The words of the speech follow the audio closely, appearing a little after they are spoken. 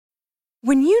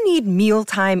When you need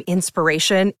mealtime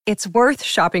inspiration, it's worth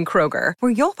shopping Kroger,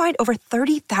 where you'll find over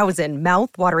 30,000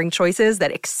 mouth-watering choices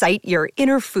that excite your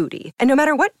inner foodie. And no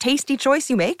matter what tasty choice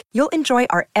you make, you'll enjoy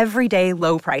our everyday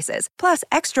low prices, plus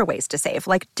extra ways to save,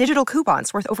 like digital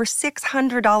coupons worth over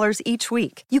 $600 each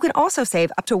week. You can also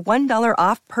save up to $1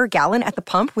 off per gallon at the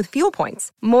pump with fuel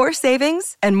points. More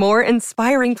savings and more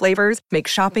inspiring flavors make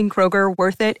shopping Kroger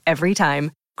worth it every time.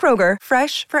 Kroger,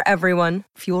 fresh for everyone.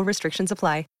 Fuel restrictions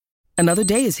apply. Another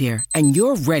day is here, and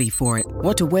you're ready for it.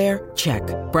 What to wear? Check.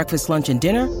 Breakfast, lunch, and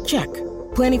dinner? Check.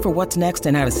 Planning for what's next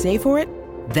and how to save for it?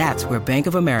 That's where Bank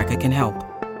of America can help.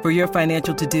 For your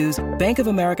financial to-dos, Bank of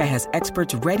America has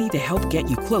experts ready to help get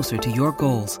you closer to your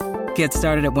goals. Get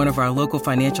started at one of our local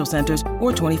financial centers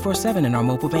or 24/7 in our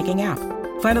mobile banking app.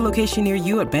 Find a location near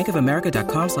you at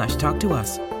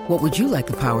bankofamerica.com/talktous. What would you like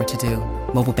the power to do?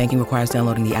 Mobile banking requires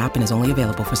downloading the app and is only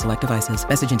available for select devices.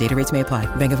 Message and data rates may apply.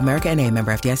 Bank of America N.A.,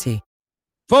 member FDIC.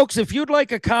 Folks, if you'd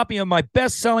like a copy of my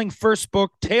best-selling first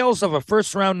book, Tales of a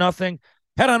First Round Nothing,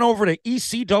 head on over to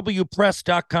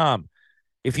ecwpress.com.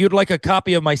 If you'd like a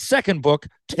copy of my second book,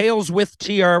 Tales with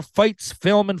TR, Fights,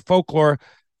 Film, and Folklore,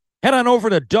 head on over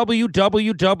to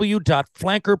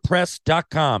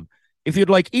www.flankerpress.com. If you'd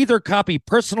like either copy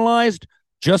personalized,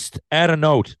 just add a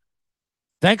note.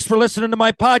 Thanks for listening to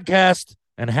my podcast,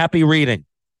 and happy reading.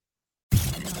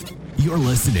 You're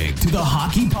listening to the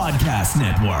Hockey Podcast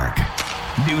Network.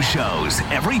 New shows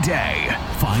every day.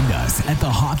 Find us at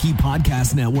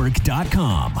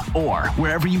thehockeypodcastnetwork.com or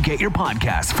wherever you get your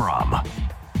podcasts from.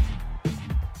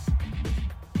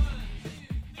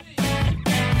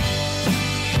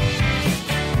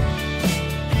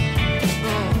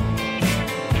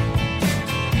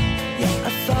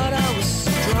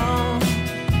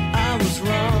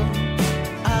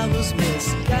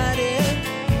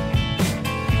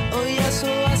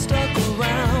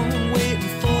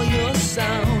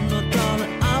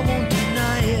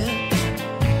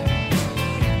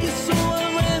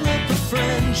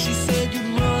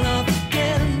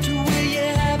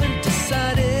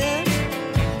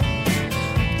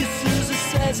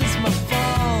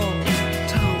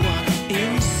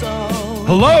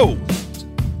 Hello,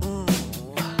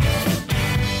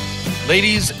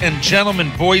 ladies and gentlemen,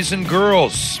 boys and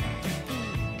girls,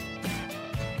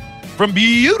 from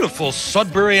beautiful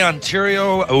Sudbury,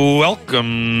 Ontario,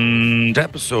 welcome to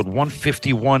episode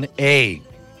 151A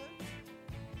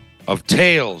of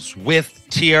Tales with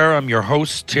TR. I'm your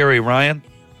host, Terry Ryan.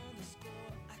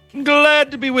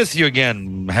 Glad to be with you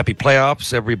again. Happy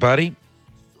playoffs, everybody.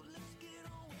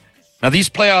 Now, these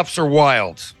playoffs are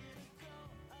wild.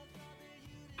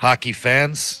 Hockey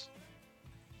fans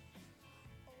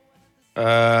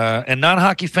and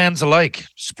non-hockey fans alike,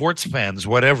 sports fans,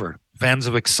 whatever, fans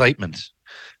of excitement,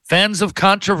 fans of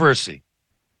controversy.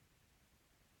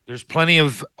 There's plenty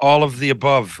of all of the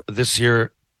above this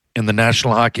year in the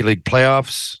National Hockey League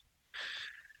playoffs.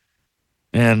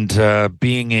 And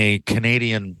being a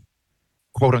Canadian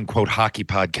quote-unquote hockey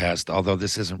podcast, although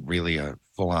this isn't really a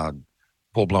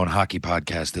full-blown hockey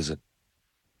podcast, is it?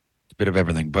 It's a bit of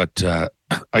everything, but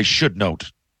I should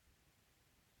note.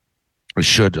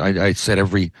 I said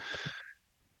every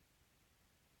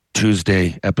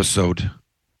Tuesday episode,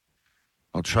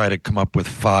 I'll try to come up with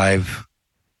five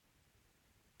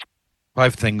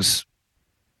things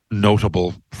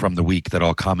notable from the week that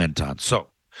I'll comment on. So,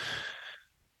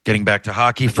 getting back to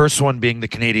hockey, first one being the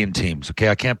Canadian teams. Okay,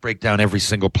 I can't break down every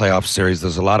single playoff series.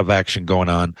 There's a lot of action going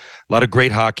on, a lot of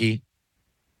great hockey.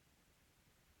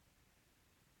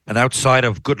 And outside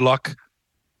of good luck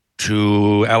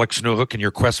to Alex Newhook in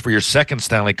your quest for your second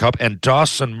Stanley Cup and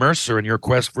Dawson Mercer in your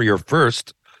quest for your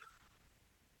first,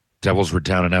 Devils were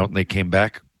down and out and they came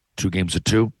back 2 games to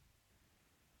 2.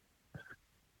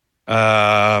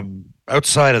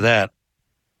 Outside of that,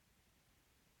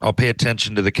 I'll pay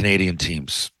attention to the Canadian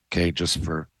teams, okay, just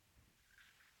for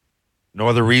no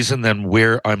other reason than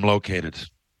where I'm located.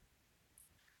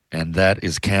 And that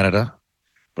is Canada.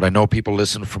 But I know people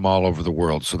listen from all over the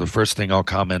world. So the first thing I'll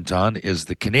comment on is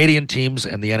the Canadian teams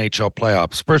and the NHL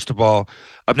playoffs. First of all,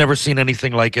 I've never seen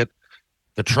anything like it.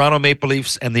 The Toronto Maple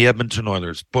Leafs and the Edmonton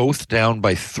Oilers, both down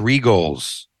by 3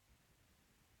 goals.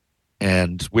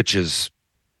 And which is,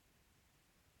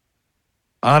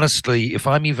 honestly, if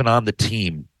I'm even on the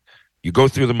team, you go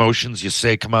through the motions, you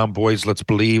say, come on, boys, let's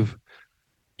believe.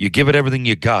 You give it everything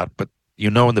you got, but you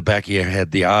know in the back of your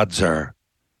head, the odds are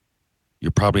you're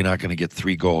probably not going to get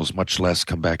 3 goals, much less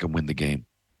come back and win the game.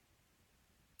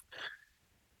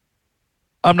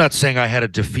 I'm not saying I had a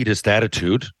defeatist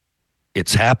attitude.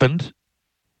 It's happened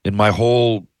in my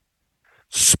whole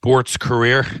sports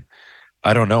career.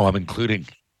 I don't know. I'm including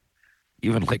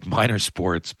even like minor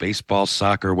sports, baseball,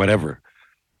 soccer, whatever.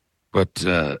 But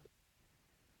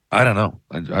I don't know.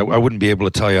 I wouldn't be able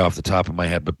to tell you off the top of my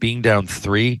head. But being down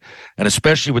 3, and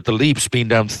especially with the Leafs being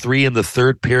down 3 in the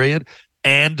third period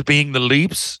and being the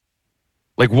Leafs,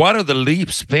 like what are the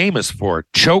Leafs famous for?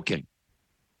 Choking.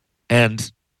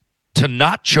 And to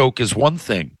not choke is one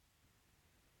thing.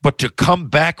 But to come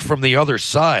back from the other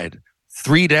side,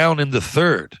 3 down in the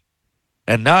third,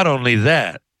 and not only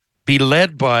that, be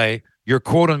led by your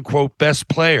quote-unquote best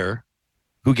player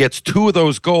who gets 2 of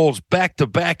those goals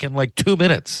back-to-back in like 2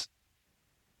 minutes.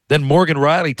 Then Morgan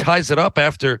Rielly ties it up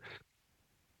after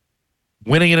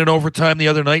winning it in overtime the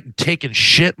other night and taking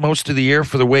shit most of the year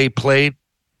for the way he played.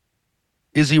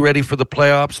 Is he ready for the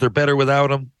playoffs? They're better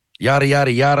without him. Yada,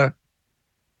 yada, yada.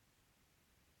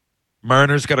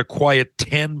 Marner's got a quiet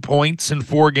 10 points in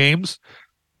 4 games.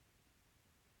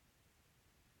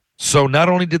 So not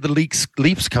only did the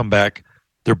Leafs come back,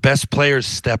 their best players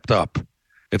stepped up.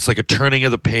 It's like a turning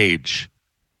of the page.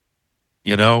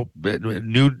 You know,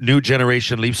 new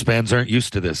generation Leafs fans aren't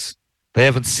used to this. They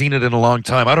haven't seen it in a long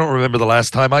time. I don't remember the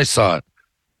last time I saw it.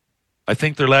 I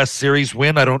think their last series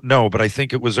win, I don't know, but I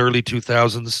think it was early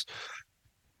 2000s.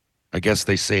 I guess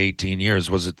they say 18 years.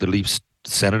 Was it the Leafs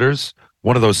Senators?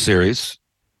 One of those series.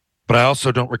 But I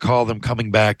also don't recall them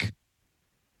coming back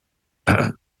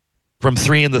from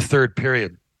 3 in the third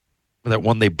period. That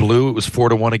one they blew, it was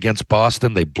 4-1 against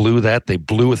Boston. They blew that. They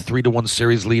blew a 3-1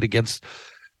 series lead against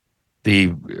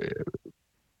the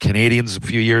Canadians a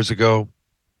few years ago.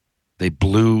 They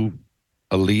blew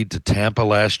a lead to Tampa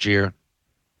last year.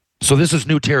 So this is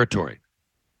new territory.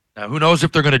 Now, who knows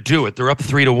if they're going to do it? They're up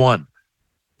 3-1.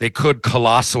 They could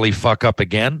colossally fuck up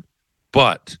again,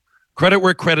 but credit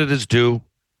where credit is due,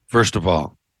 first of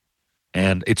all.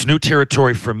 And it's new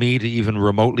territory for me to even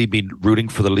remotely be rooting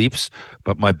for the Leafs.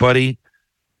 But my buddy,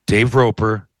 Dave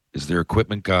Roper, is their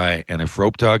equipment guy. And if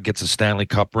Rope Dog gets a Stanley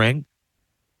Cup ring,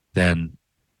 then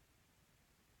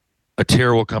a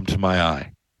tear will come to my eye.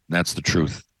 And that's the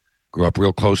truth. Grew up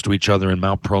real close to each other in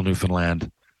Mount Pearl,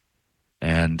 Newfoundland.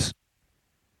 And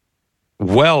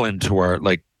well into our,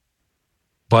 like,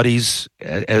 buddies,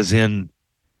 as in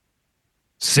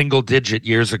single digit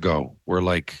years ago, we're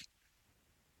like,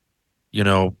 you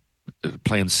know,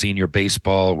 playing senior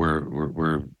baseball.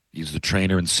 We're he's the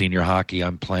trainer in senior hockey.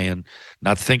 I'm playing,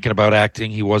 not thinking about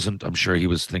acting. He wasn't. I'm sure he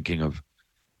was thinking of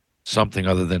something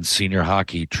other than senior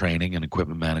hockey training and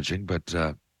equipment managing, but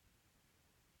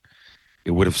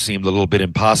it would have seemed a little bit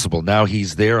impossible. Now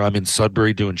he's there. I'm in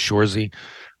Sudbury doing Shoresy.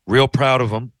 Real proud of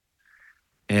him.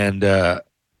 And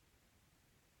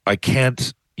I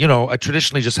can't, you know, I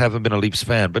traditionally just haven't been a Leafs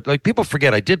fan, but like people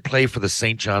forget, I did play for the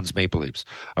St. John's Maple Leafs.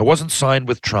 I wasn't signed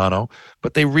with Toronto,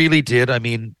 but they really did. I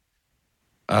mean,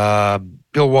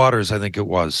 Bill Waters, I think it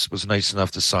was nice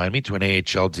enough to sign me to an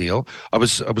AHL deal. I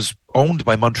was owned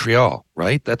by Montreal,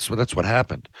 right? That's what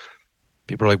happened.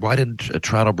 People are like, why didn't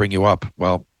Toronto bring you up?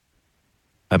 Well,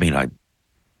 I mean,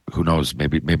 who knows?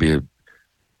 Maybe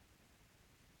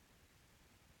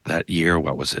that year,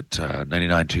 what was it,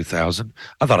 99, 2000?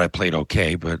 I thought I played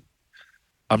okay, but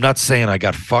I'm not saying I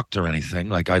got fucked or anything.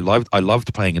 Like, I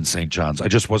loved playing in St. John's. I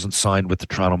just wasn't signed with the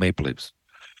Toronto Maple Leafs.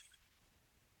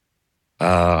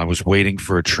 I was waiting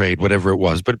for a trade, whatever it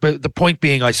was. But the point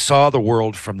being, I saw the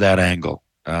world from that angle.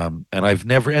 And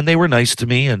they were nice to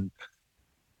me. And,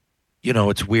 you know,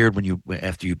 it's weird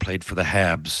after you played for the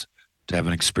Habs to have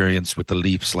an experience with the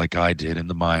Leafs like I did in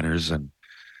the minors, and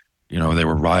you know, they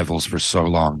were rivals for so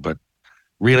long, but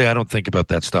really I don't think about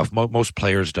that stuff. Most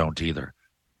players don't either.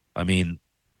 I mean,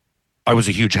 I was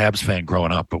a huge Habs fan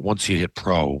growing up, but once you hit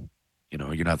pro, you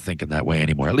know, you're not thinking that way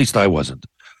anymore. At least I wasn't.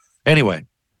 Anyway,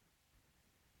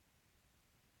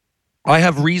 I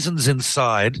have reasons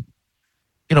inside.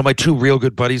 You know, my 2 real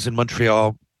good buddies in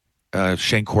Montreal,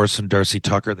 Shane Corson, Darcy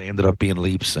Tucker, they ended up being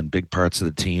Leafs and big parts of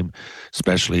the team,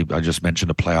 especially, I just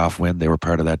mentioned a playoff win. They were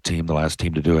part of that team, the last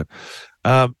team to do it.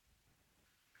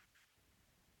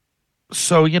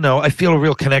 So, you know, I feel a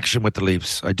real connection with the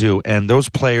Leafs. I do. And those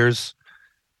players,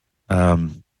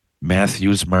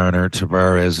 Matthews, Marner,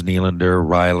 Tavares, Nylander,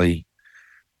 Riley,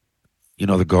 you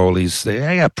know, the goalies,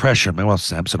 they got pressure. Well,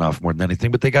 Samsonov more than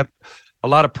anything, but they got a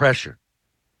lot of pressure.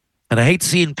 And I hate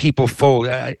seeing people fold.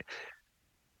 I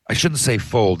shouldn't say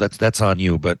fold. That's on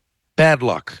you, but bad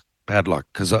luck.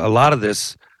 Because a lot of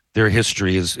this, their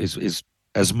history is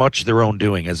as much their own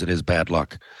doing as it is bad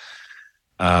luck.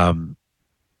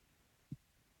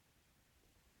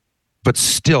 But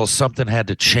still, something had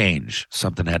to change.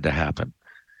 Something had to happen.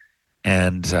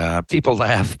 And people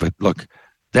laugh, but look,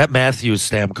 that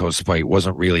Matthews-Stamkos fight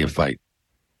wasn't really a fight,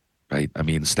 right? I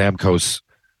mean, Stamkos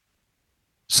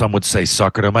some would say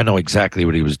suckered him. I know exactly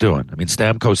what he was doing. I mean,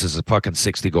 Stamkos is a fucking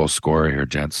 60-goal scorer here,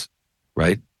 gents,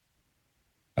 right?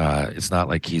 It's not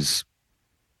like he's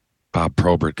Bob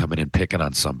Probert coming in picking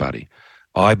on somebody.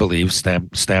 I believe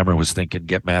Stammer was thinking,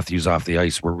 get Matthews off the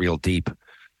ice. We're real deep.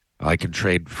 I can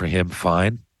trade for him,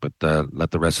 fine, but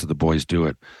let the rest of the boys do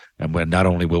it. And when not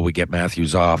only will we get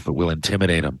Matthews off, but we'll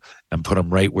intimidate him and put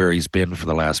him right where he's been for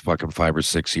the last fucking 5 or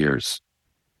 6 years,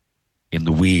 in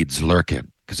the weeds,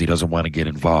 lurking, because he doesn't want to get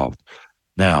involved.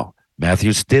 Now,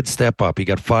 Matthews did step up. He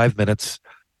got 5 minutes.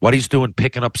 What he's doing,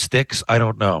 picking up sticks, I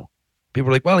don't know. People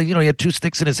are like, well, he had 2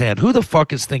 sticks in his hand. Who the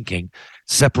fuck is thinking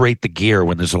separate the gear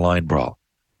when there's a line brawl?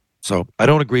 So I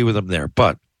don't agree with him there.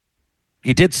 But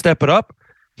he did step it up.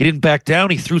 He didn't back down.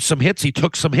 He threw some hits. He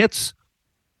took some hits.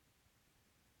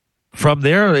 From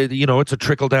there, it's a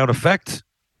trickle-down effect.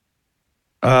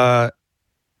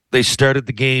 They started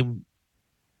the game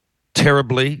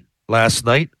terribly last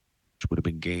night, which would have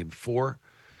been game 4.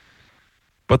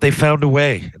 But they found a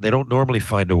way. They don't normally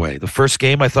find a way. The first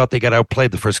game, I thought they got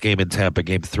outplayed. The first game in Tampa,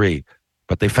 game 3.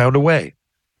 But they found a way.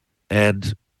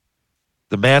 And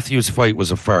the Matthews fight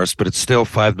was a farce, but it's still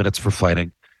 5 minutes for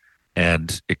fighting.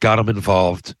 And it got them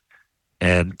involved.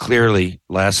 And clearly,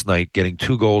 last night, getting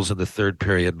 2 goals in the third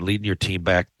period and leading your team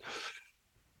back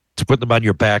to put them on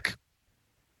your back.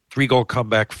 3-goal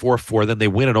comeback, 4-4. Then they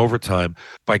win in overtime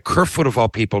by Kerfoot, of all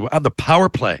people, on the power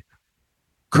play.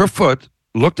 Kerfoot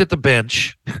looked at the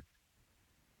bench.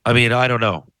 I mean, I don't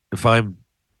know. If I'm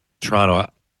Toronto,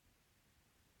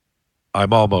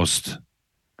 I'm almost,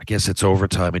 I guess it's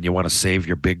overtime and you want to save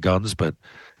your big guns, but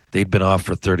they'd been off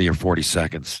for 30 or 40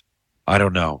 seconds. I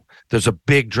don't know. There's a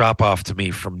big drop-off to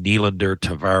me from Nylander,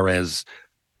 Tavares,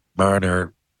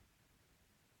 Marner,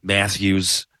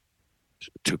 Matthews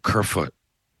to Kerfoot.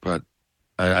 But,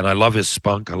 and I love his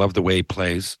spunk. I love the way he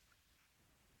plays.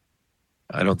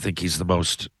 I don't think he's the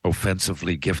most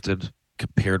offensively gifted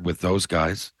compared with those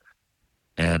guys.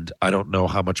 And I don't know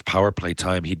how much power play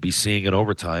time he'd be seeing in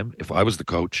overtime if I was the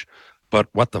coach. But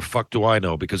what the fuck do I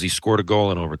know? Because he scored a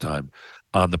goal in overtime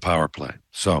on the power play.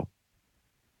 So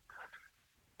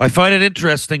I find it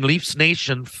interesting. Leafs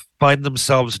Nation find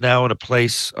themselves now in a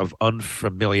place of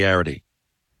unfamiliarity.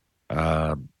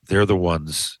 They're the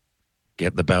ones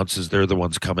getting the bounces. They're the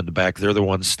ones coming back. They're the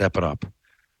ones stepping up.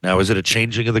 Now, is it a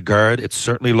changing of the guard? It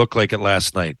certainly looked like it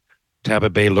last night. Tampa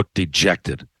Bay looked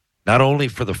dejected, not only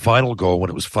for the final goal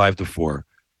when it was 5-4,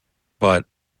 but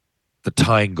the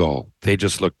tying goal. They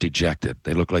just looked dejected.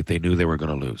 They looked like they knew they were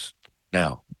going to lose.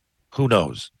 Now, who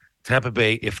knows? Tampa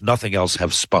Bay, if nothing else,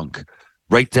 have spunk.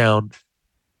 Right down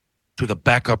to the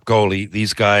backup goalie.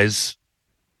 These guys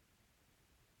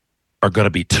are going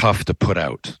to be tough to put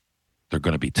out. They're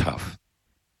going to be tough.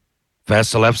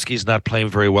 Vasilevsky's not playing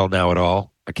very well now at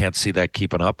all. I can't see that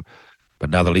keeping up. But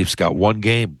now the Leafs got 1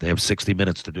 game. They have 60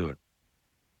 minutes to do it.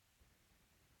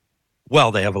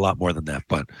 Well, they have a lot more than that,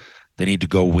 but they need to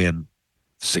go win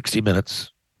 60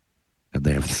 minutes, and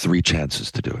they have 3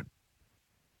 chances to do it.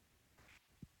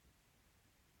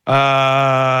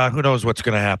 Who knows what's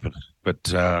going to happen?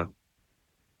 But I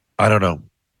don't know.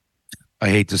 I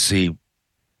hate to see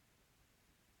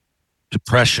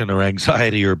depression or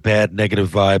anxiety or bad negative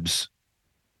vibes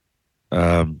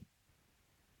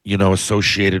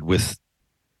associated with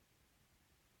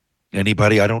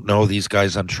anybody. I don't know these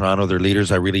guys on Toronto, their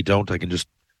leaders. I really don't. I can just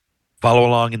follow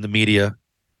along in the media.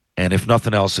 And if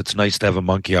nothing else, it's nice to have a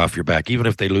monkey off your back. Even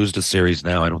if they lose the series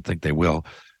now, I don't think they will.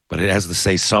 But it has to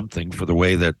say something for the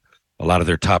way that a lot of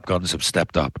their top guns have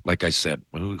stepped up. Like I said,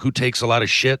 who takes a lot of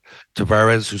shit?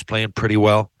 Tavares, who's playing pretty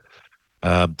well.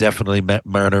 Definitely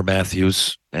Marner,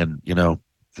 Matthews. And,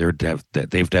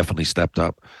 they've definitely stepped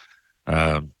up.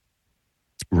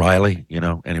 Riley,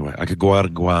 anyway, I could go out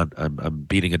and go on. I'm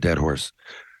beating a dead horse.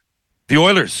 The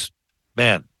Oilers,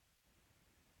 man,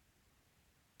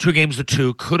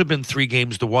 2-2, could have been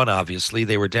 3-1, obviously.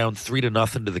 They were down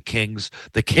 3-0 to the Kings.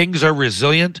 The Kings are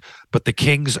resilient, but the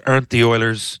Kings aren't the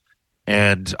Oilers.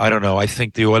 And I don't know, I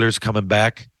think the Oilers coming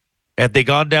back, had they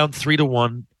gone down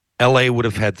 3-1, LA would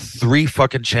have had 3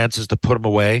 fucking chances to put them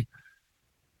away.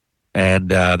 And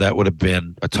that would have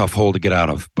been a tough hole to get out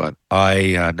of. But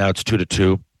now it's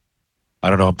 2-2. I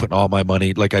don't know. I'm putting all my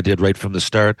money like I did right from the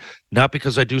start. Not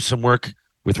because I do some work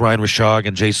with Ryan Rishaug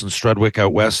and Jason Strudwick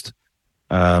out west.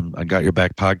 I Got Your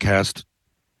Back podcast.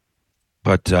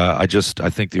 But I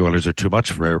think the Oilers are too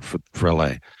much for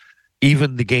LA.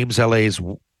 Even the games LA's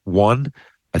won,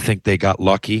 I think they got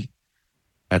lucky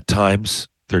at times.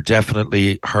 They're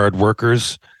definitely hard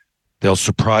workers. They'll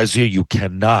surprise you. You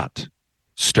cannot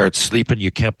start sleeping. You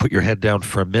can't put your head down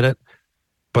for a minute,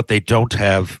 but they don't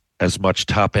have as much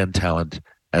top-end talent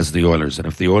as the Oilers. And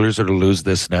if the Oilers are to lose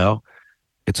this now,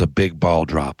 it's a big ball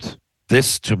dropped.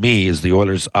 This, to me, is the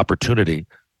Oilers' opportunity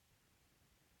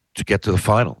to get to the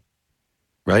final,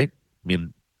 right? I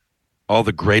mean, all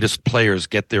the greatest players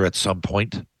get there at some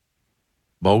point.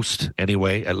 Most,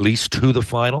 anyway, at least to the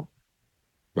final,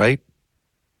 right?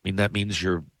 I mean, that means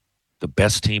you're the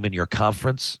best team in your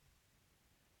conference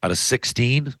out of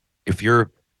 16. If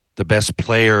you're the best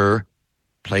players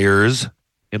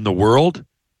in the world,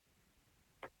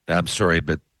 I'm sorry,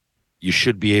 but you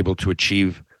should be able to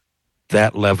achieve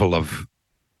that level of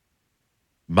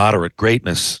moderate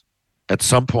greatness at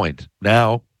some point.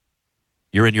 Now,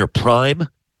 you're in your prime.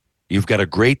 You've got a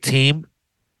great team.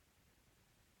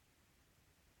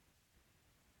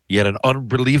 You had an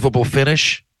unbelievable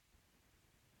finish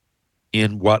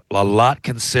in what a lot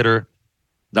consider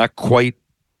not quite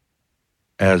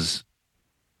as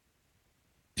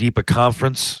deep a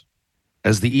conference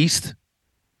as the East.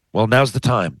 Well, now's the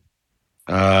time.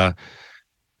 And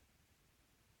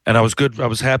I was good. I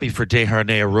was happy for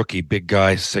Desharnais, a rookie, big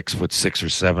guy, 6'6" or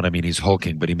 7. I mean, he's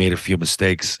hulking, but he made a few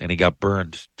mistakes and he got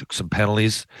burned. Took some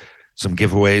penalties, some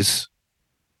giveaways,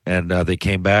 and they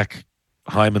came back.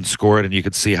 Hyman scored, and you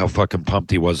could see how fucking pumped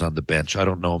he was on the bench. I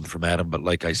don't know him from Adam, but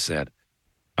like I said,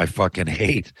 I fucking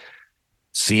hate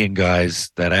seeing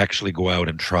guys that actually go out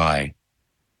and try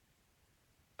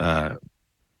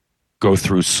go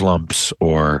through slumps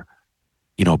or,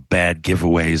 bad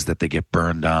giveaways that they get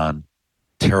burned on,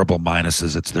 terrible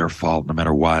minuses. It's their fault no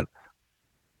matter what.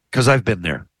 Because I've been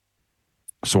there.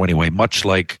 So anyway, much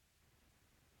like,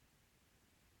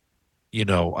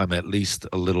 I'm at least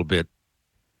a little bit,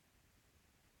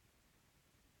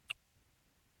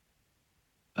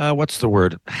 what's the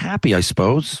word? Happy, I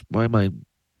suppose. Don't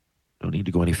need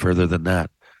to go any further than that.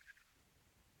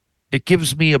 It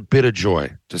gives me a bit of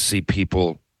joy to see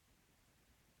people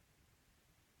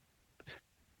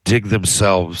dig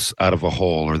themselves out of a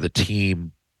hole or the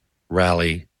team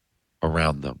rally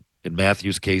around them. In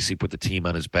Matthews' case, he put the team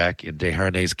on his back. In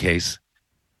Desharnais' case,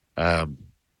 the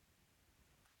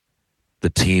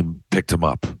team picked him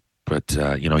up. But,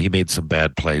 he made some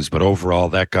bad plays. But overall,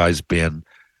 that guy's been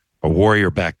a warrior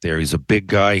back there. He's a big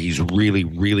guy. He's really,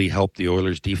 really helped the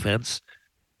Oilers defense.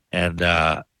 And,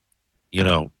 as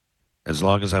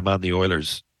long as I'm on the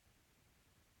Oilers,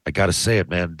 I got to say it,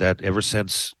 man, that ever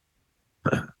since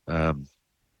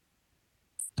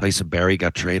Tyson Barrie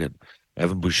got traded,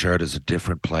 Evan Bouchard is a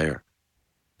different player.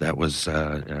 That was,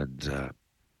 I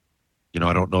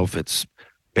don't know if it's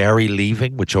Barrie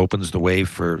leaving, which opens the way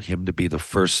for him to be the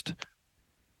first,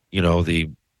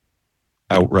 the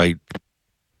outright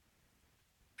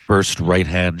first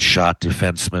right-hand shot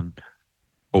defenseman,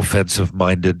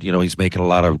 offensive-minded. He's making a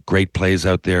lot of great plays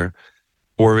out there.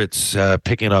 Or it's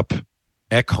picking up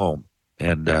Ekholm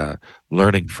and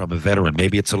learning from a veteran.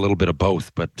 Maybe it's a little bit of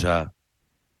both, but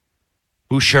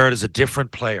Bouchard is a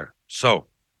different player. So,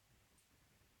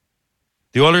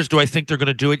 the Oilers, do I think they're going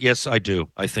to do it? Yes, I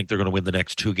do. I think they're going to win the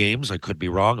next 2 games. I could be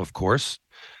wrong, of course.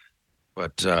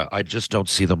 But I just don't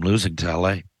see them losing to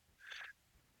LA.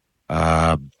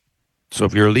 So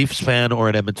if you're a Leafs fan or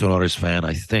an Edmonton Oilers fan,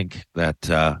 I think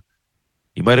that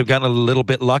you might have gotten a little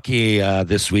bit lucky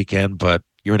this weekend, but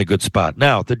you're in a good spot.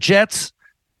 Now, the Jets,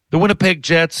 the Winnipeg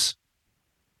Jets,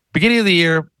 beginning of the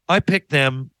year, I picked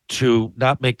them to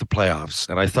not make the playoffs.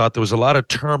 And I thought there was a lot of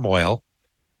turmoil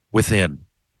within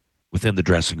the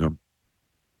dressing room.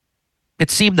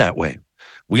 It seemed that way.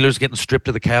 Wheeler's getting stripped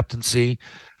of the captaincy.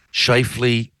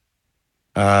 Scheifele,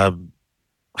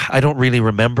 I don't really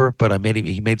remember, but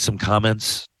he made some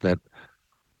comments that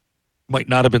might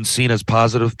not have been seen as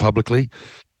positive publicly.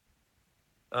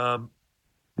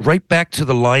 Right back to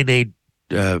the Laine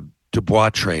Dubois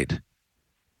trade.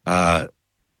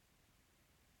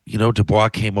 Dubois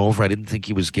came over. I didn't think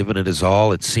he was giving it his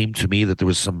all. It seemed to me that there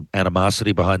was some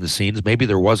animosity behind the scenes. Maybe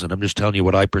there wasn't. I'm just telling you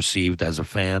what I perceived as a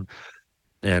fan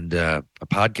and a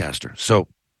podcaster. So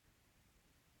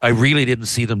I really didn't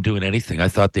see them doing anything. I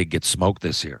thought they'd get smoked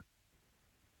this year.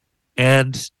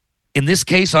 And in this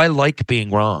case, I like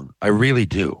being wrong. I really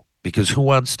do. Because who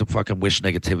wants to fucking wish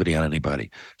negativity on anybody?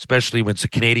 Especially when it's a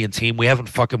Canadian team. We haven't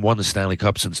fucking won the Stanley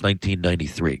Cup since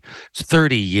 1993. It's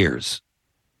 30 years.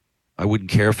 I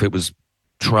wouldn't care if it was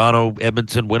Toronto,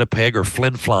 Edmonton, Winnipeg, or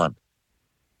Flin Flon.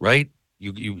 Right?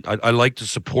 I like to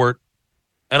support.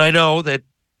 And I know that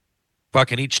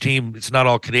fucking each team, it's not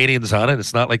all Canadians on it.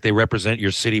 It's not like they represent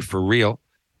your city for real,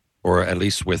 or at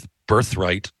least with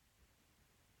birthright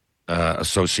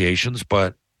associations.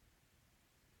 But,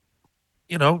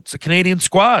 it's a Canadian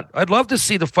squad. I'd love to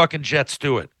see the fucking Jets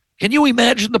do it. Can you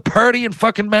imagine the party in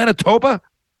fucking Manitoba?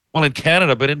 Well, in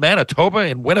Canada, but in Manitoba,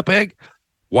 in Winnipeg?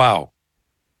 Wow.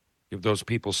 Give those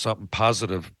people something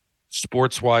positive,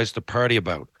 sports-wise, to party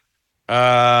about.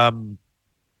 But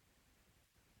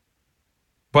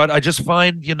I just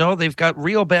find, they've got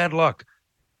real bad luck.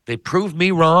 They proved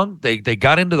me wrong. They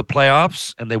got into the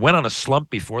playoffs, and they went on a slump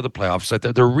before the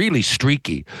playoffs. They're really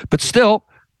streaky. But still,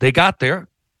 they got there.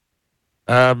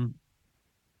 I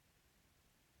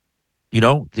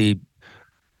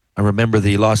remember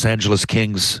the Los Angeles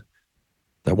Kings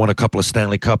that won a couple of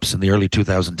Stanley Cups in the early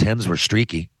 2010s were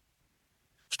streaky.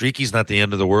 Streaky's not the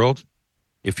end of the world.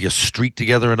 If you streak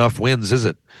together enough wins, is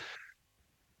it?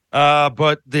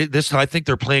 But I think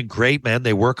they're playing great, man.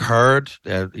 They work hard.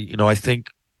 I think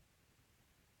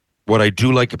what I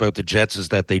do like about the Jets is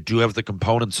that they do have the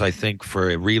components, I think, for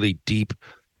a really deep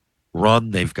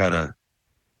run. They've got a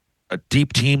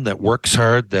deep team that works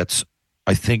hard. That's,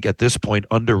 I think, at this point,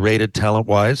 underrated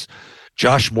talent-wise.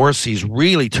 Josh Morrissey's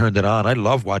really turned it on. I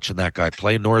love watching that guy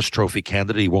play. Norris Trophy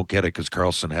candidate. He won't get it because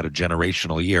Carlson had a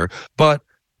generational year. But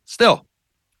still.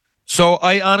 So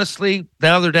I honestly,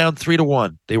 now they're down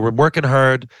 3-1. They were working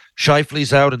hard.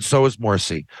 Scheifele's out, and so is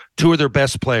Morrissey. Two of their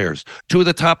best players. Two of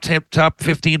the top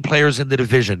 15 players in the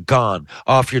division gone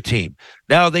off your team.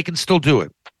 Now they can still do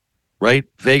it, right?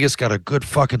 Vegas got a good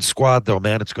fucking squad, though,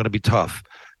 man. It's going to be tough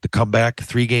to come back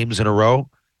 3 games in a row.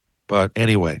 But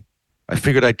anyway, I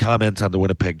figured I'd comment on the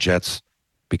Winnipeg Jets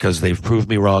because they've proved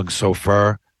me wrong so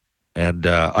far. And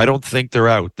I don't think they're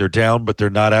out. They're down, but they're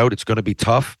not out. It's going to be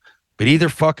tough. But either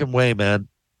fucking way, man,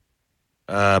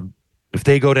 if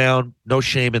they go down, no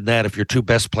shame in that if your 2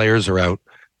 best players are out.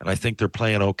 And I think they're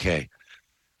playing okay.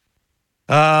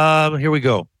 Here we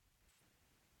go.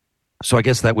 So I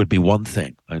guess that would be one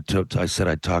thing. I said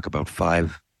I'd talk about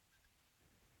five,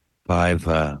 try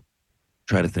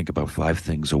to think about 5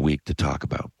 things a week to talk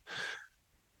about.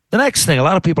 The next thing, a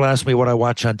lot of people ask me what I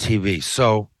watch on TV.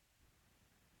 So,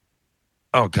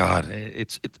 oh God,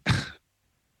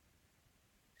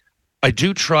 I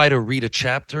do try to read a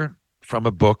chapter from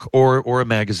a book or a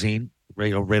magazine.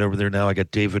 Right over there now, I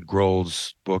got David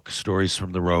Grohl's book, Stories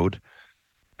from the Road.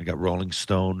 I got Rolling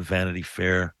Stone, Vanity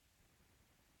Fair,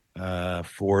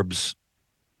 Forbes.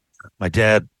 My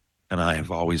dad and I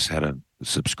have always had a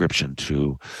subscription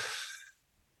to.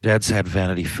 Dad's had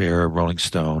Vanity Fair, Rolling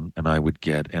Stone, and I would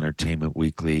get Entertainment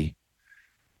Weekly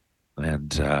and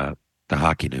the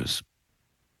Hockey News.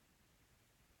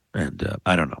 And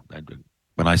I don't know.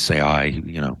 When I say I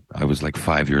was like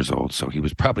 5 years old, so he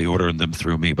was probably ordering them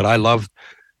through me. But I loved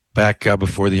back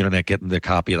before the internet getting the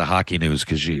copy of the Hockey News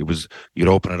because you'd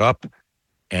open it up,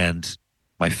 and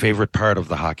my favorite part of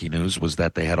the Hockey News was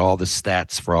that they had all the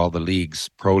stats for all the leagues,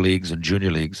 pro leagues and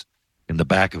junior leagues, in the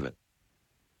back of it.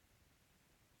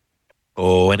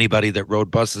 Oh, anybody that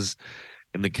rode buses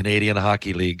in the Canadian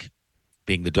Hockey League,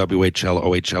 being the WHL,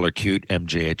 OHL, or Cute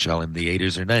MJHL in the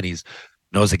 80s or 90s,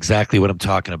 knows exactly what I'm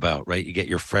talking about, right? You get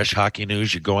your fresh hockey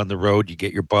news, you go on the road, you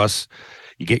get your bus,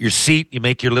 you get your seat, you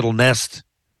make your little nest.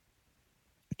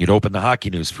 You'd open the Hockey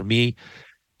News. For me,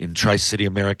 in Tri-City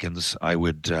Americans, I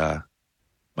would,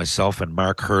 myself and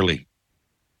Mark Hurley,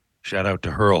 shout out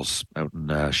to Hurls out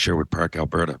in Sherwood Park,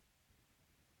 Alberta.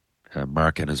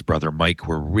 Mark and his brother Mike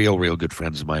were real good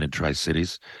friends of mine in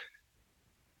Tri-Cities.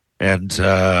 And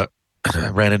I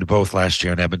ran into both last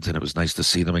year in Edmonton. It was nice to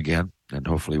see them again, and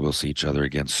hopefully we'll see each other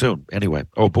again soon. Anyway,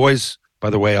 boys, by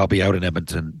the way, I'll be out in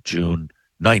Edmonton June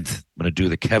 9th. I'm going to do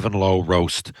the Kevin Lowe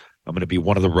roast. I'm going to be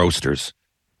one of the roasters.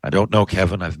 I don't know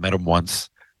Kevin. I've met him once.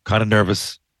 Kind of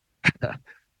nervous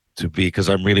because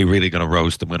I'm really going to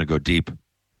roast. I'm going to go deep.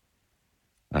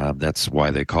 That's why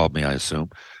they called me, I assume.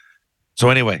 So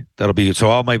anyway, that'll be so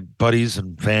all my buddies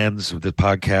and fans of the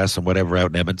podcast and whatever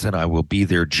out in Edmonton, I will be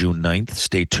there June 9th.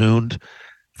 Stay tuned.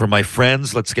 For my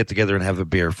friends, let's get together and have a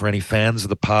beer. For any fans of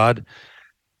the pod,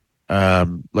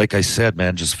 like I said,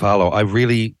 man, just follow. I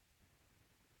really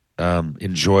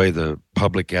enjoy the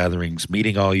public gatherings,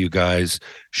 meeting all you guys,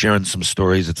 sharing some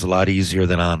stories. It's a lot easier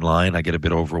than online. I get a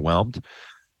bit overwhelmed.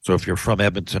 So if you're from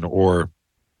Edmonton or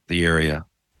the area,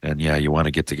 and yeah, you want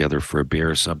to get together for a beer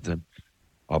or something,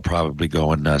 I'll probably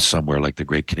go in somewhere like the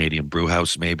Great Canadian Brew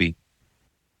House, maybe.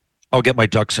 I'll get my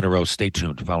ducks in a row. Stay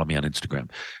tuned. Follow me on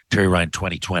Instagram, Terry Ryan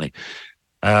 2020.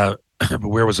 But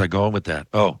where was I going with that?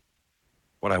 Oh,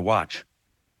 what I watch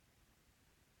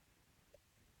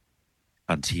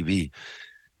on TV.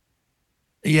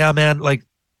 Yeah, man, like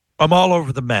I'm all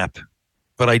over the map.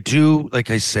 But I do, like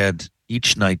I said,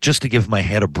 each night, just to give my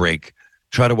head a break,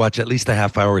 try to watch at least a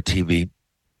half hour of TV,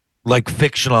 like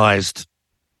fictionalized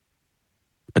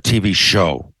a TV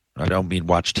show. I don't mean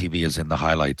watch TV as in the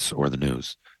highlights or the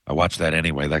news. I watch that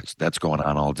anyway. That's going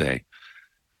on all day,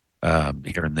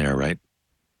 here and there, right?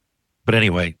 But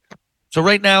anyway, So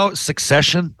right now,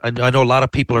 Succession, I know a lot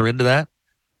of people are into that.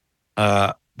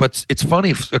 But it's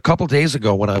funny, a couple days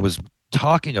ago when I was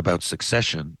talking about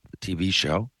Succession, the TV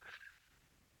show,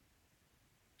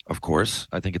 of course,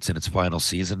 I think it's in its final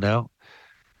season now.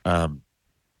 And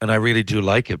I really do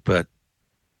like it. But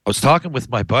I was talking with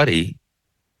my buddy,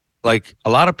 like a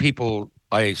lot of people,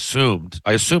 I assumed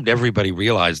everybody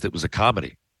realized it was a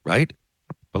comedy, right?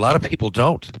 A lot of people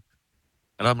don't.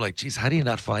 And I'm like, geez, how do you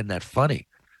not find that funny?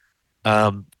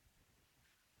 I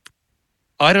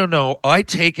don't know. I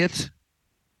take it.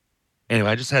 Anyway,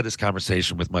 I just had this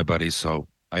conversation with my buddies, so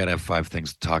I got to have 5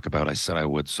 things to talk about. I said I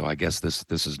would, so I guess this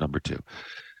is number 2.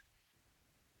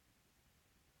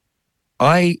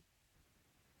 I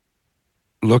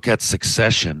look at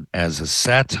Succession as a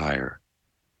satire.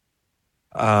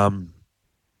 I've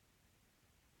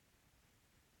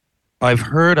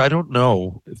heard, I don't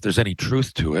know if there's any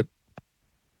truth to it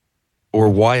or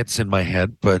why it's in my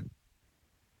head, but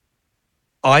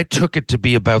I took it to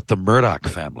be about the Murdoch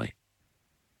family.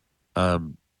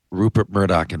 Rupert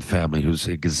Murdoch and family, who's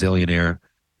a gazillionaire.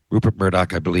 Rupert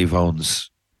Murdoch, I believe, owns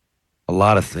a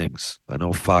lot of things. I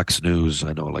know Fox News.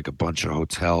 I know like a bunch of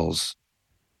hotels.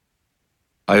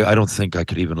 I don't think I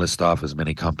could even list off as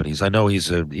many companies. I know he's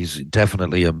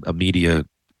definitely a media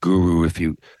guru, if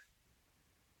you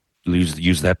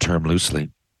use that term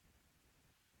loosely.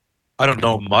 I don't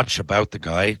know much about the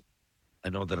guy. I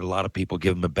know that a lot of people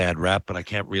give him a bad rap, but I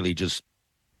can't really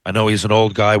I know he's an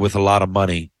old guy with a lot of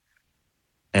money.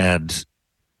 And,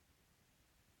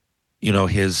 you know,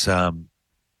 his whole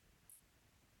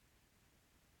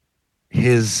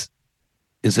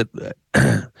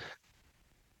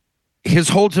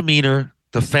demeanor,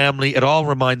 the family, it all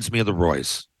reminds me of the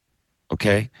Roys.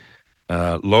 Okay.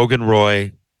 Logan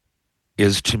Roy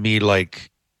is to me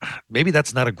like, maybe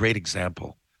that's not a great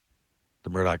example. The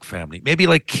Murdoch family, maybe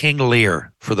like King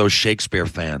Lear for those Shakespeare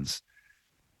fans.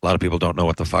 A lot of people don't know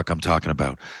what the fuck I'm talking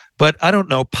about. But I don't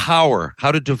know, power,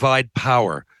 how to divide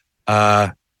power.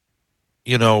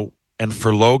 You know, and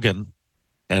for Logan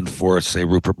and for, say,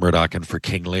 Rupert Murdoch and for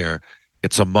King Lear,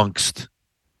 it's amongst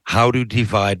how to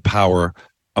divide power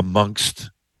amongst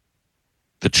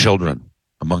the children,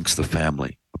 amongst the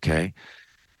family, okay?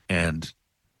 And,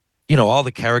 you know, all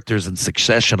the characters in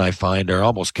Succession, I find, are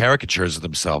almost caricatures of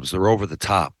themselves. They're over the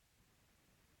top.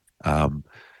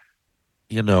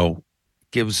 You know,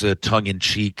 gives a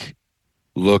tongue-in-cheek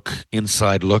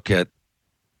inside look at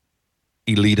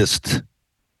elitist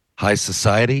high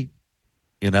society,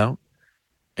 you know?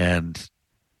 And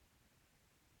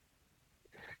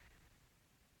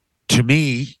to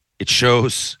me, it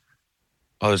shows,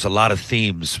 there's a lot of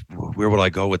themes. Where will I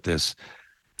go with this?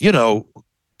 You know,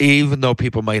 even though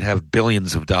people might have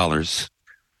billions of dollars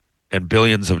and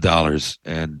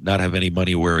not have any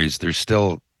money worries, they're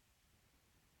still,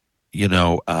 you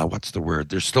know, what's the word?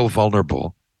 They're still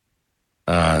vulnerable.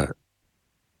 Having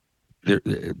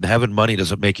money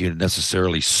doesn't make you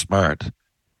necessarily smart.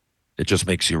 It just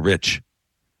makes you rich,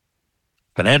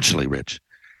 financially rich.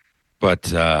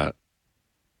 But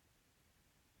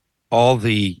all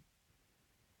the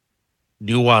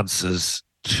nuances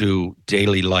to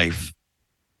daily life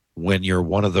when you're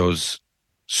one of those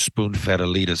spoon-fed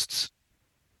elitists,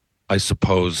 I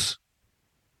suppose,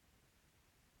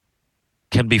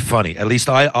 can be funny. At least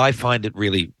I find it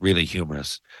really, really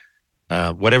humorous.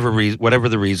 Whatever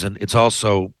the reason, it's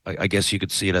also, I guess you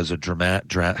could see it as a drama,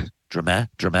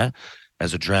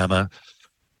 as a drama,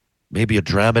 maybe a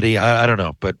dramedy. I don't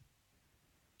know, but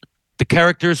the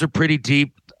characters are pretty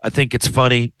deep. I think it's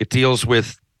funny. It deals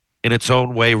with, in its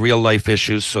own way, real life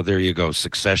issues. So there you go,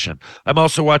 Succession. I'm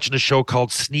also watching a show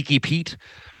called Sneaky Pete,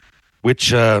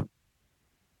 which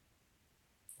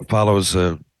follows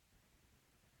a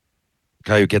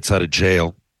guy who gets out of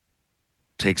jail,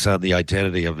 takes on the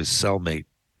identity of his cellmate.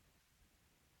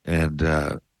 And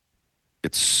the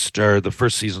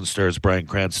first season stars Bryan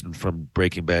Cranston from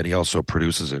Breaking Bad. He also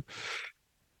produces it.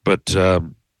 But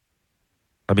I'm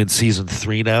in season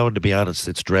 3 now, and to be honest,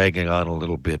 it's dragging on a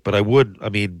little bit. But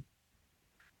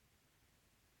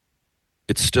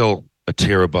it's still a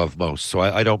tier above most. So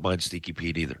I don't mind Sneaky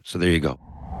Pete either. So there you go.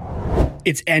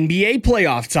 It's NBA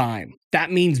playoff time.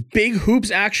 That means big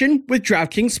hoops action with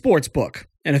DraftKings Sportsbook,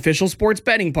 an official sports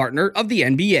betting partner of the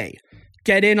NBA.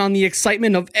 Get in on the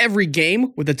excitement of every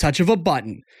game with a touch of a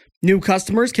button. New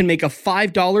customers can make a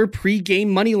 $5 pre-game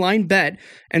moneyline bet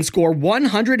and score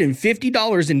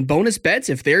 $150 in bonus bets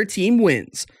if their team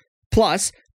wins.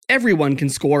 Plus, everyone can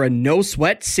score a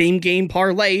no-sweat same-game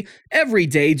parlay every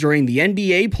day during the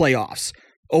NBA playoffs.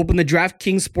 Open the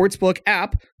DraftKings Sportsbook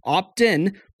app, opt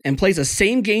in, and place a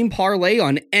same-game parlay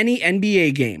on any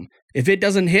NBA game. If it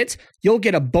doesn't hit, you'll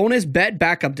get a bonus bet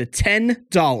back up to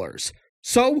 $10.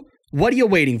 So, what are you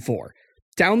waiting for?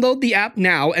 Download the app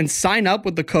now and sign up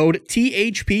with the code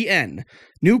THPN.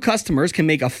 New customers can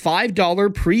make a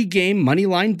 $5 pre-game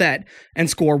moneyline bet and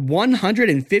score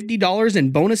 $150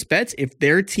 in bonus bets if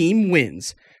their team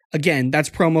wins. Again, that's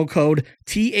promo code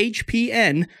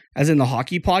THPN, as in the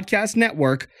Hockey Podcast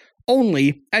Network,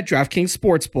 only at DraftKings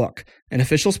Sportsbook, an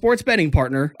official sports betting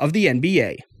partner of the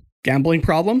NBA. Gambling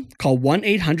problem? Call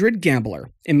 1-800-GAMBLER.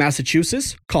 In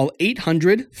Massachusetts, call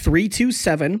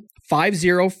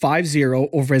 800-327-5050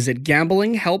 or visit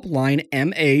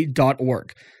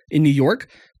gamblinghelplinema.org. In New York,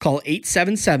 call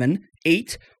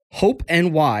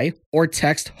 877-8-HOPE-NY or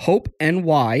text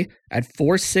HOPE-NY at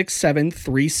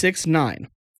 467-369.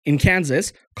 In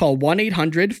Kansas, call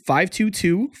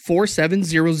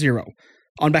 1-800-522-4700.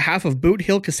 On behalf of Boot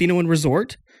Hill Casino and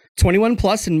Resort, 21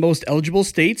 plus in most eligible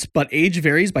states, but age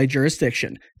varies by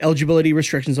jurisdiction. Eligibility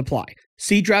restrictions apply.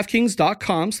 See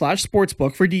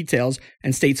DraftKings.com/sportsbook for details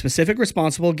and state-specific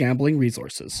responsible gambling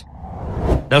resources.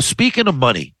 Now, speaking of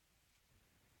money,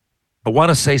 I want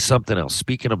to say something else.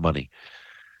 Speaking of money,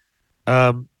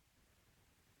 and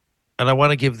I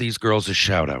want to give these girls a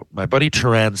shout out. My buddy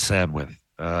Turan Sandwith,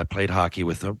 I played hockey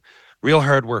with him. Real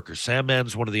hard worker.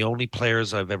 Sandman's one of the only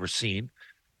players I've ever seen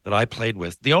that I played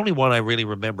with. The only one I really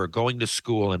remember going to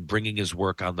school and bringing his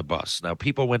work on the bus. Now,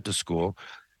 people went to school,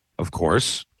 of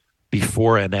course,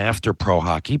 before and after pro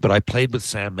hockey, but I played with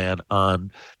Sandman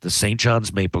on the St.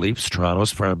 John's Maple Leafs,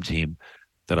 Toronto's farm team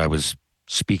that I was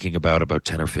speaking about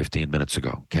 10 or 15 minutes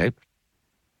ago, okay?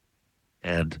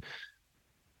 And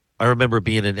I remember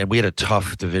being in, and we had a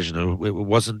tough division. It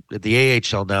wasn't, the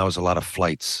AHL now is a lot of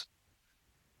flights.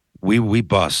 We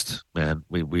bust, man.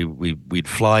 We'd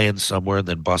fly in somewhere and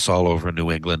then bus all over New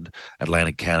England,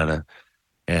 Atlantic Canada.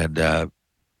 And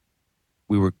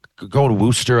we were going to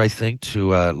Worcester, I think,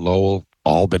 to Lowell,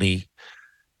 Albany,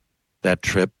 that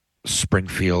trip,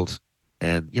 Springfield.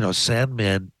 And, you know,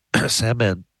 Sandman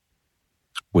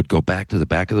would go back to the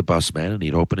back of the bus, man, and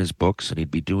he'd open his books and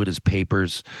he'd be doing his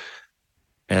papers.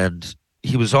 And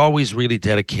he was always really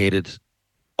dedicated.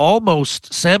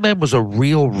 Sandman was a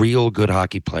real good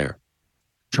hockey player.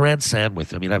 Turan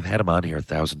Sandwith, I mean, I've had him on here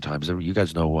 1,000 times. You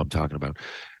guys know who I'm talking about.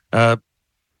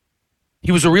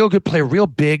 He was a real good player, real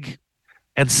big.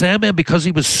 And Sandman, because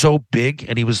he was so big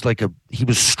and he was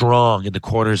strong in the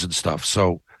corners and stuff.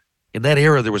 So in that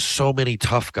era, there was so many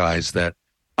tough guys that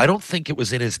I don't think it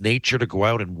was in his nature to go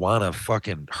out and want to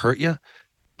fucking hurt you.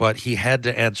 But he had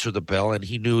to answer the bell, and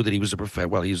he knew that he was a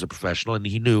professional, and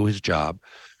he knew his job.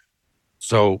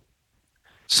 So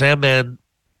Sandman,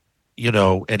 you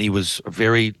know, and he was a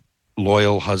very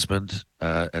loyal husband.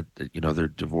 They're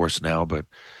divorced now, but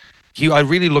I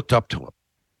really looked up to him.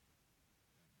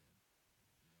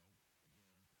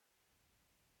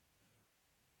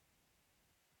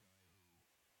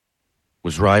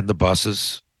 Was riding the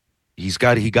buses. He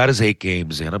got his 8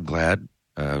 games in. I'm glad.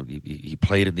 He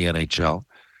played in the NHL.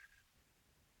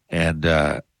 And,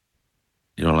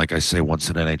 like I say, once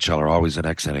an NHLer, always an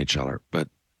ex-NHLer. But,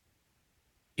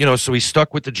 so he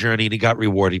stuck with the journey and he got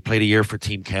rewarded. He played a year for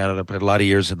Team Canada, played a lot of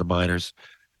years in the minors.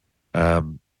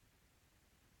 So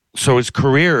his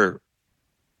career,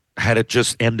 had it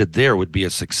just ended there, would be a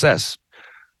success.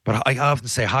 But I often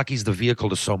say hockey's the vehicle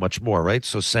to so much more, right?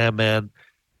 So Sandman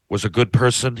was a good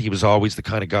person. He was always the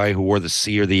kind of guy who wore the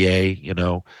C or the A,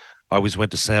 I always went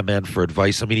to Sandman for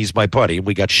advice. I mean, he's my buddy, and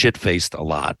we got shit-faced a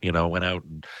lot, went out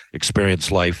and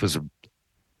experienced life as a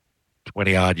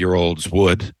 20-odd-year-olds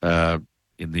would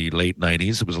in the late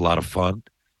 90s. It was a lot of fun.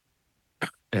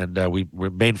 And we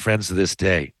remain friends to this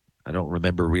day. I don't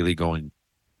remember really going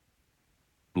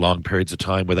long periods of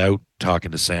time without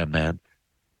talking to Sandman.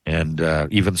 And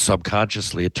even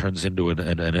subconsciously, it turns into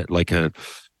an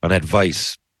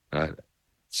advice.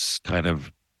 It's kind of,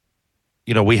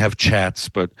 we have chats,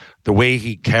 but the way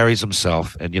he carries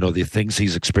himself and, the things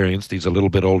he's experienced, he's a little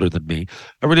bit older than me.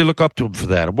 I really look up to him for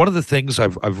that. And one of the things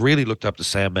I've really looked up to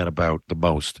Sandman about the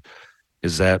most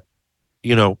is that,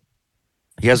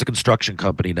 he has a construction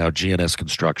company now, GNS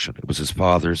Construction. It was his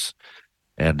father's,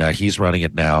 and he's running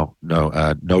it now.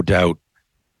 No doubt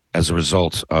as a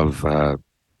result of a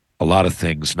lot of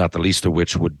things, not the least of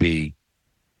which would be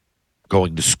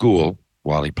going to school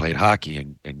while he played hockey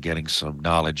and getting some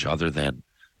knowledge other than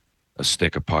a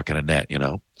stick, a puck, and a net,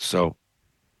 So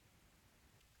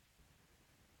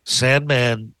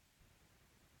Sandman,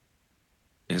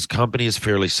 his company is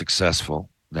fairly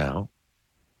successful now.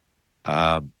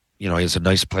 He has a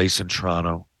nice place in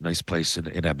Toronto, nice place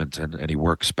in Edmonton, and he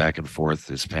works back and forth.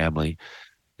 His family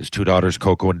His two daughters,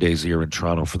 Coco and Daisy, are in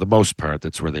Toronto for the most part.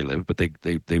 That's where they live, but they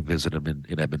visit him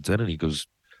in Edmonton, and he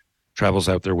travels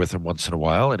out there with him once in a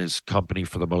while, and his company,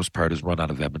 for the most part, is run out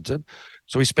of Edmonton.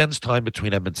 So he spends time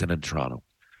between Edmonton and Toronto.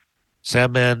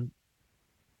 Sandman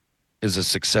is a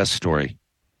success story.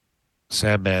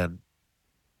 Sandman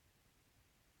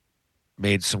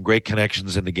made some great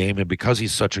connections in the game, and because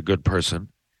he's such a good person,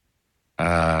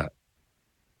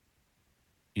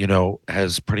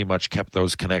 has pretty much kept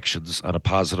those connections on a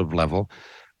positive level,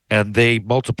 and they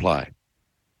multiply.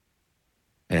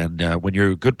 And when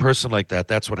you're a good person like that,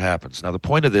 that's what happens. Now, the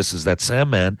point of this is that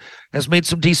Sandman has made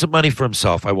some decent money for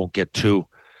himself. I won't get too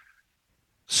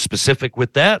specific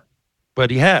with that,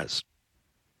 but he has.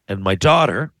 And my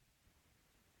daughter,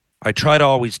 I try to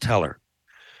always tell her,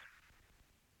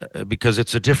 because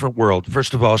it's a different world.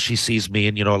 First of all, she sees me,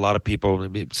 and, a lot of people,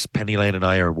 Penny Lane and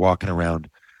I are walking around,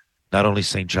 not only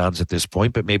St. John's at this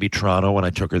point, but maybe Toronto. When I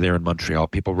took her there in Montreal,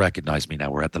 people recognize me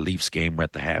now. We're at the Leafs game, we're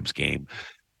at the Habs game.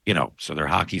 So they're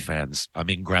hockey fans. I'm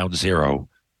in ground zero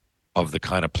of the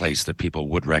kind of place that people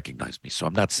would recognize me. So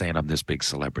I'm not saying I'm this big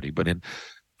celebrity, but in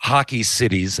hockey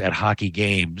cities, at hockey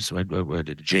games,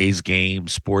 Jays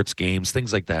games, sports games,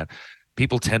 things like that,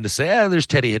 people tend to say, there's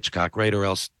Teddy Hitchcock, right? Or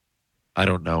else, I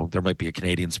don't know, there might be a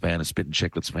Canadiens fan, a Spittin'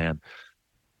 Chicklets fan.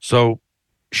 So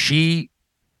she,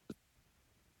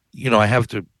 I have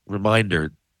to remind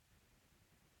her,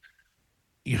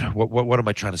 what am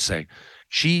I trying to say?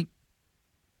 She,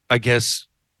 I guess,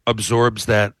 absorbs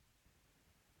that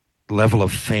level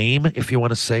of fame, if you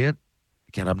want to say it.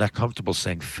 Again, I'm not comfortable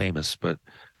saying famous, but,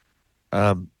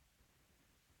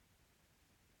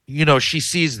 she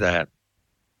sees that.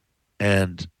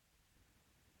 And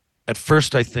at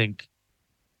first, I think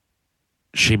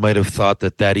she might have thought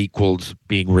that equaled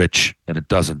being rich, and it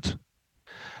doesn't.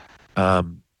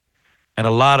 And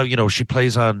a lot of, she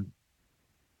plays on,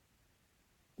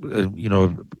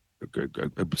 a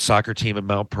soccer team in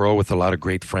Mount Pearl with a lot of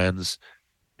great friends.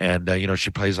 And, she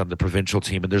plays on the provincial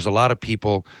team. And there's a lot of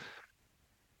people,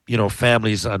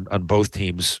 families on both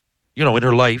teams, in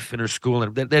her life, in her school.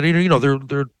 And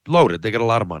they're loaded. They got a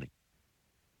lot of money.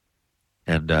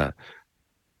 And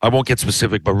I won't get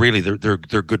specific, but really they're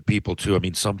good people too. I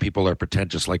mean, some people are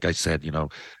pretentious, like I said,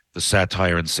 the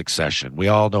satire in Succession. We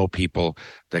all know people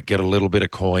that get a little bit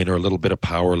of coin or a little bit of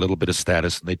power, a little bit of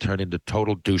status, and they turn into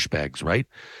total douchebags, right?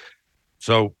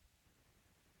 So,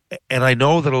 and I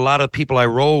know that a lot of people I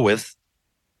roll with,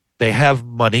 they have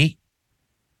money,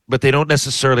 but they don't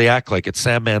necessarily act like it.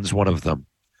 Sandman's one of them.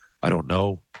 I don't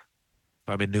know. If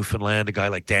I'm in Newfoundland, a guy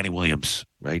like Danny Williams,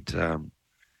 right?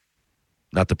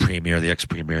 Not the premier, the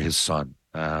ex-premier, his son.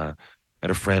 And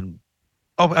a friend.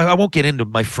 Oh, I won't get into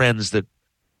my friends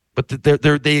but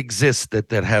they exist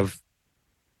that have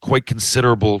quite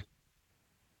considerable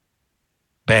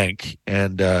bank,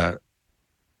 and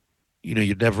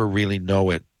you'd never really know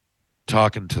it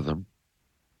talking to them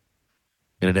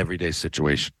in an everyday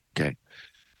situation. Okay.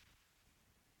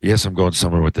 Yes, I'm going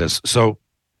somewhere with this. So,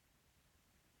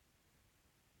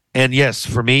 and yes,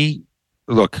 for me,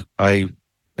 look, I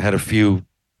had a few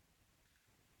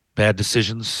bad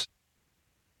decisions.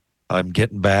 I'm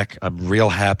getting back. I'm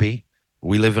real happy.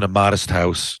 We live in a modest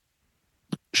house.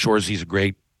 Shoresy's a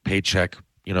great paycheck.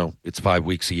 It's 5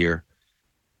 weeks a year.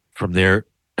 From there,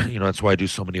 that's why I do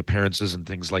so many appearances and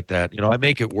things like that. I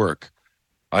make it work.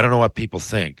 I don't know what people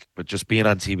think, but just being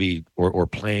on TV or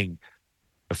playing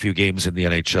a few games in the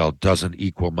NHL doesn't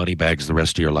equal money bags the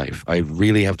rest of your life. I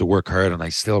really have to work hard, and I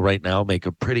still right now make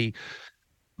a pretty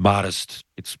modest,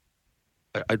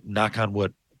 I knock on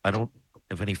wood, I don't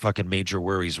have any fucking major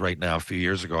worries right now. A few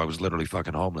years ago, I was literally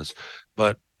fucking homeless,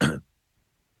 but I'm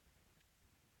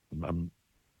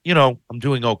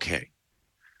doing okay.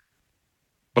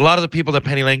 But a lot of the people that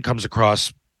Penny Lane comes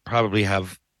across probably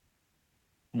have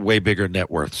way bigger net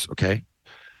worths, okay?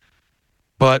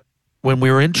 But when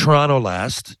we were in Toronto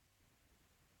last,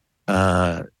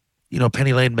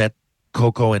 Penny Lane met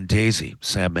Coco and Daisy,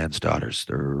 Sandman's daughters.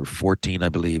 They're 14, I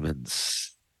believe, and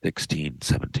 16,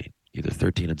 17, either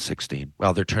 13 and 16.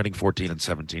 Well, they're turning 14 and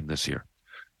 17 this year.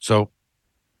 So,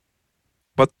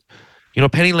 but,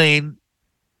 Penny Lane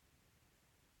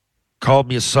called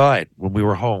me aside when we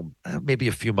were home, maybe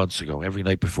a few months ago. Every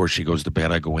night before she goes to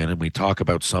bed, I go in and we talk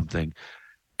about something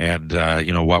and,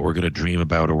 what we're going to dream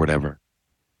about or whatever.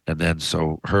 And then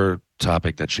so her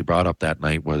topic that she brought up that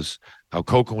night was how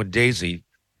Coco and Daisy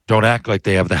don't act like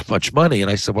they have that much money.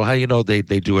 And I said, well, how they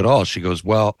do it all? She goes,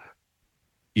 well,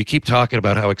 you keep talking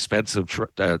about how expensive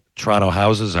Toronto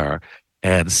houses are,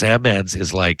 and Sandman's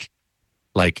is like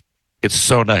it's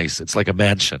so nice. It's like a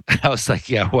mansion. I was like,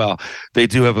 yeah, well, they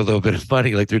do have a little bit of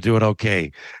money. Like they're doing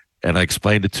okay. And I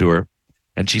explained it to her.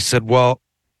 And she said, well,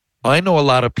 I know a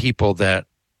lot of people that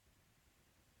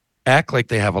act like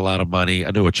they have a lot of money.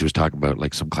 I knew what she was talking about,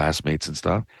 like some classmates and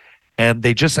stuff. And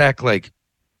they just act like,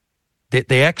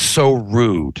 they act so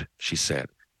rude, she said.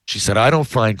 She said, I don't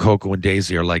find Coco and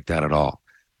Daisy are like that at all.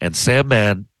 And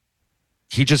Sandman,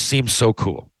 he just seems so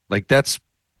cool. Like that's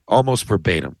almost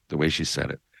verbatim, the way she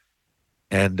said it.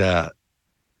 And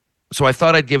so I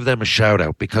thought I'd give them a shout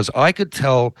out because I could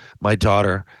tell my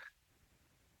daughter,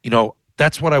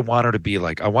 that's what I want her to be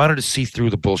like. I want her to see through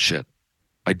the bullshit.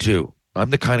 I do. I'm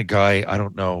the kind of guy, I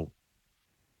don't know.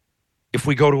 If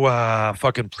we go to a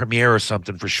fucking premiere or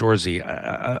something for Shoresy,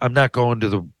 I'm not going to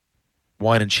the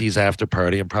wine and cheese after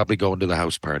party. I'm probably going to the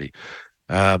house party.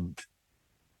 I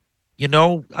don't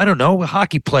know, a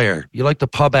hockey player. You like the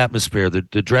pub atmosphere, the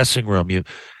dressing room. You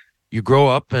grow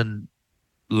up and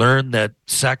learn that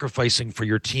sacrificing for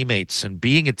your teammates and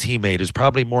being a teammate is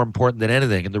probably more important than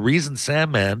anything. And the reason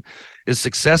Sandman is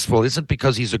successful isn't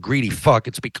because he's a greedy fuck.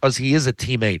 It's because he is a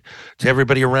teammate to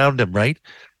everybody around him, right?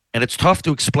 And it's tough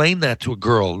to explain that to a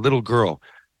little girl,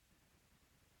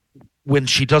 when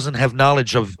she doesn't have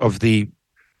knowledge of the,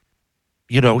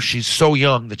 she's so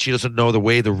young that she doesn't know the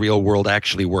way the real world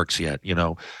actually works yet.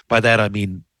 By that, I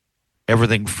mean,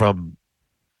 everything from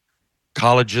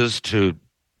colleges to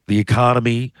the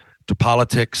economy to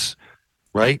politics,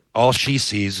 right? All she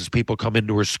sees is people come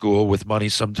into her school with money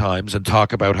sometimes and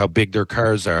talk about how big their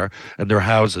cars are and their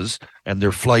houses and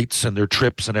their flights and their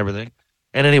trips and everything.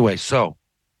 And anyway, so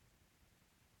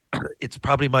it's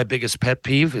probably my biggest pet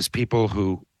peeve is people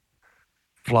who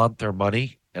flaunt their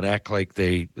money and act like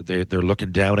they're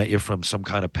looking down at you from some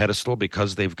kind of pedestal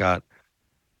because they've got,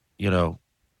 more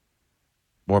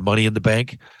money in the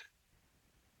bank.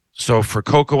 So for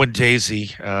Coco and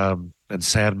Daisy and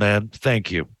Sandman,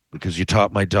 thank you, because you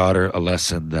taught my daughter a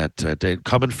lesson that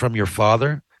coming from your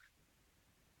father,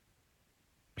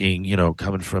 being,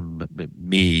 coming from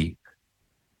me,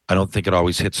 I don't think it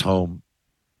always hits home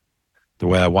the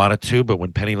way I want it to, but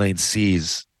when Penny Lane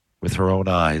sees with her own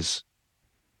eyes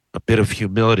a bit of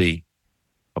humility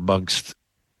amongst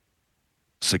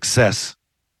success,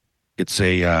 it's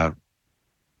a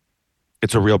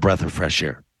real breath of fresh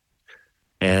air.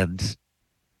 And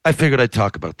I figured I'd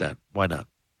talk about that. Why not?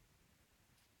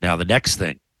 Now, the next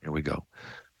thing, here we go.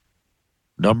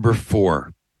 Number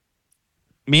 4.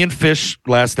 Me and Fish,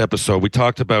 last episode, we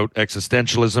talked about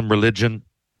existentialism, religion.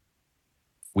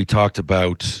 We talked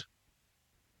about,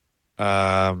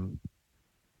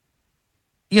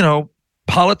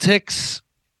 politics,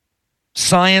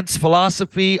 science,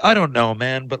 philosophy. I don't know,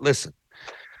 man. But listen,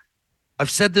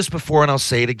 I've said this before and I'll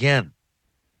say it again.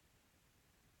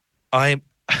 I'm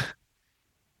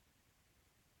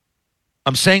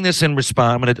saying this in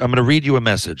response. I'm going to read you a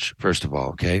message first of all.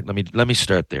 Okay, let me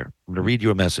start there. I'm going to read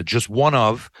you a message, just one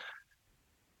of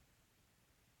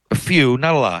a few,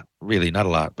 not a lot, really, not a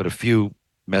lot, but a few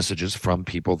messages from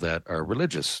people that are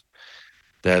religious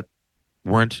that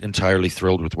weren't entirely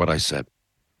thrilled with what I said.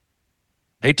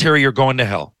 Hey Terry, you're going to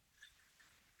hell.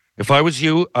 If I was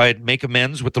you, I'd make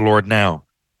amends with the Lord now.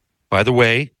 By the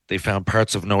way, they found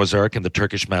parts of Noah's Ark in the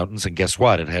Turkish mountains, and guess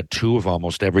what? It had 2 of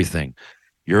almost everything.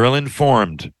 You're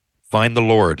ill-informed. Find the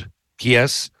Lord.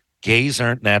 P.S. Gays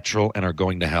aren't natural and are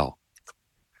going to hell.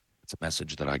 It's a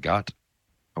message that I got.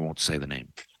 I won't say the name.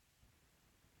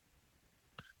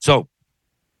 So,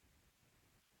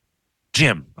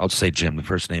 Jim. I'll say Jim. The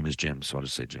first name is Jim, so I'll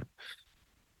just say Jim.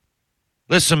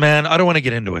 Listen, man, I don't want to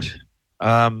get into it.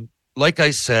 Like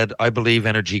I said, I believe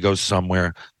energy goes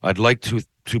somewhere. I'd like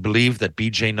to believe that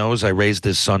BJ knows I raised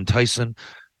his son Tyson.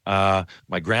 My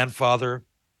grandfather,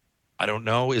 I don't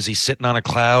know. Is he sitting on a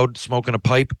cloud smoking a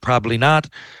pipe? Probably not.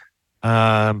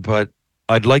 But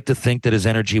I'd like to think that his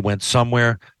energy went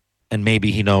somewhere, and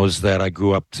maybe he knows that I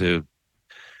grew up to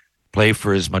play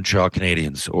for his Montreal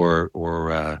Canadiens,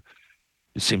 or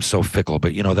it seems so fickle,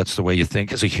 but that's the way you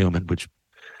think as a human. Which,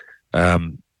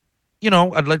 I'd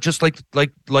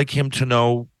like him to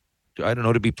know, I don't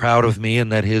know, to be proud of me,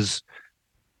 and that his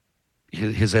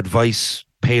advice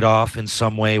paid off in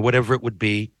some way, whatever it would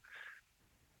be.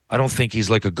 I don't think he's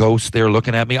like a ghost there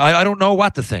looking at me. I don't know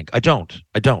what to think. I don't.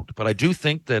 But I do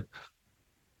think that,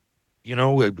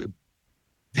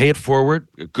 pay it forward.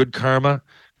 Good karma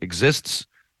exists.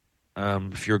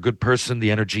 If you're a good person,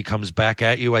 the energy comes back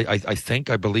at you.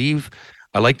 I believe.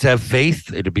 I like to have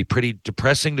faith. It'd be pretty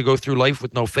depressing to go through life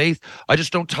with no faith. I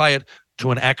just don't tie it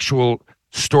to an actual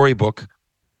storybook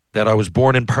that I was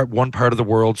born in one part of the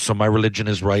world, so my religion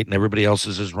is right and everybody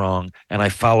else's is wrong, and I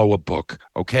follow a book,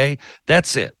 okay?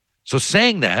 That's it. So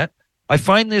saying that, I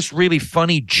find this really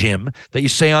funny, Jim, that you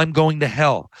say I'm going to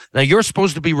hell. Now, you're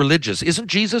supposed to be religious. Isn't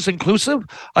Jesus inclusive?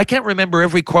 I can't remember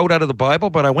every quote out of the Bible,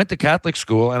 but I went to Catholic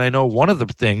school, and I know one of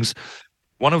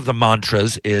the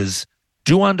mantras is,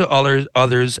 do unto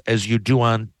others as you'd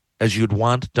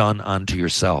want done unto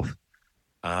yourself.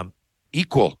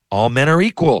 Equal. All men are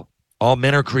equal. All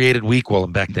men are created equal.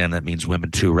 And back then, that means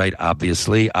women too, right?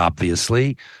 Obviously.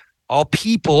 All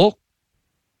people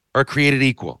are created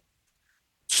equal.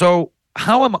 So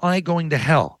how am I going to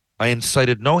hell? I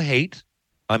incited no hate.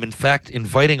 I'm, in fact,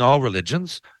 inviting all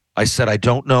religions. I said I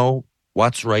don't know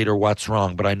what's right or what's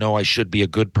wrong, but I know I should be a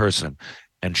good person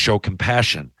and show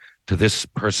compassion to this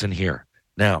person here.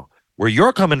 Now, where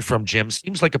you're coming from, Jim,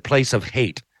 seems like a place of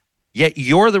hate, yet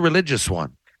you're the religious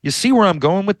one. You see where I'm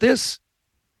going with this?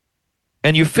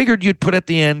 And you figured you'd put at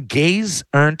the end, gays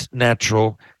aren't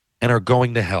natural and are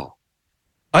going to hell.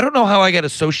 I don't know how I got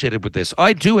associated with this.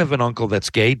 I do have an uncle that's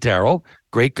gay, Daryl,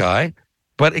 great guy.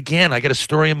 But again, I got a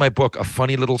story in my book, a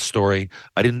funny little story.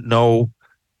 I didn't know.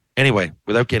 Anyway,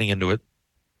 without getting into it.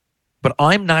 But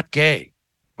I'm not gay.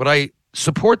 But I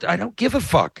don't give a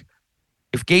fuck.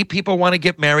 If gay people want to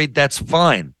get married, that's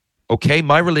fine. Okay?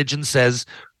 My religion says,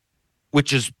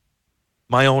 which is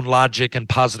my own logic and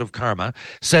positive karma,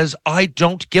 says I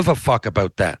don't give a fuck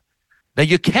about that. Now,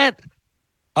 you can't.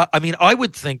 I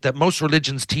would think that most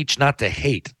religions teach not to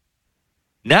hate.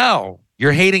 Now,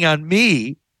 you're hating on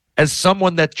me as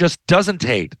someone that just doesn't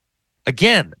hate.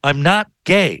 Again, I'm not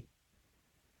gay.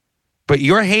 But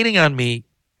you're hating on me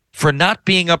for not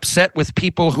being upset with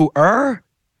people who are,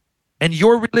 and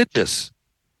you're religious.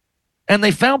 And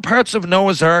they found parts of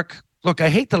Noah's Ark. Look, I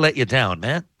hate to let you down,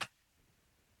 man.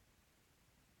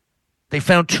 They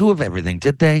found 2 of everything,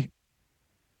 did they?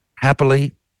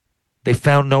 Happily. They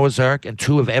found Noah's Ark and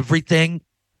 2 of everything.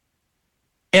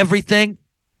 Everything.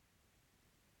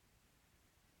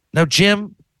 Now,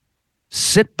 Jim,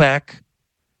 sit back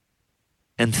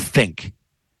and think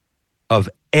of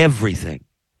everything.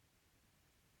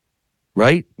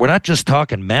 Right? We're not just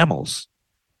talking mammals.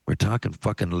 We're talking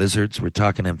fucking lizards. We're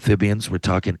talking amphibians. We're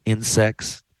talking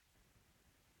insects.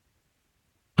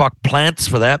 Fuck plants,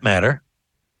 for that matter.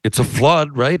 It's a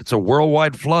flood, right? It's a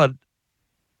worldwide flood.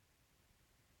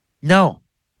 No.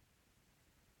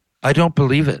 I don't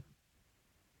believe it.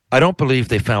 I don't believe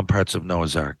they found parts of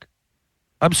Noah's Ark.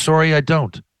 I'm sorry, I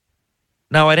don't.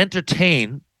 Now, I'd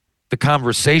entertain the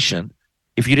conversation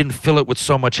if you didn't fill it with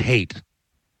so much hate.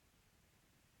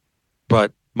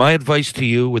 But my advice to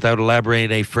you, without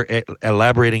elaborating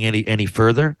any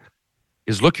further,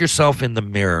 is look yourself in the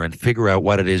mirror and figure out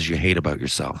what it is you hate about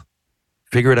yourself.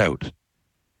 Figure it out.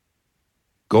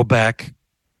 Go back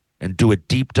and do a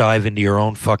deep dive into your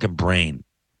own fucking brain.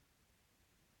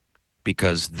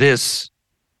 Because this,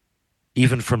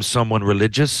 even from someone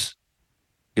religious,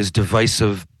 is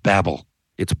divisive babble.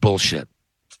 It's bullshit.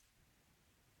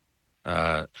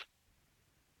 I've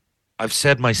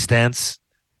said my stance.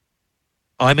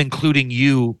 I'm including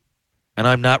you, and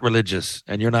I'm not religious,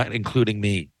 and you're not including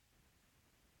me.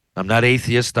 I'm not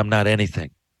atheist. I'm not anything.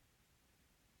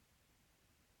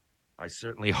 I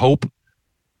certainly hope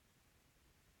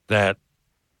that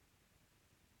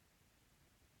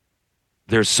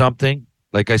there's something.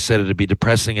 Like I said, it'd be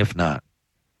depressing if not.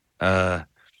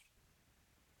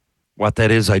 What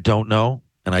that is, I don't know,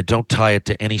 and I don't tie it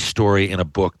to any story in a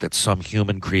book that some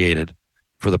human created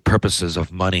for the purposes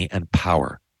of money and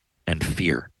power and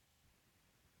fear.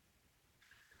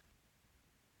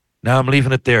 Now I'm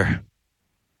leaving it there.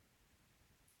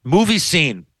 Movie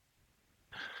scene.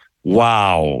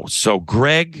 Wow. So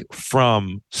Greg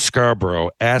from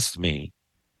Scarborough asked me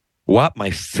what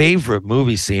my favorite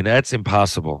movie scene. That's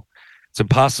impossible. It's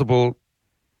impossible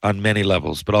on many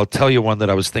levels, but I'll tell you one that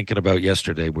I was thinking about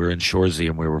yesterday. We were in Shoresy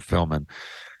and we were filming,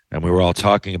 and we were all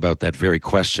talking about that very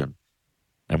question,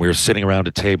 and we were sitting around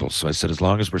a table. So I said, as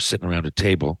long as we're sitting around a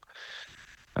table,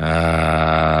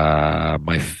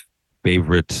 my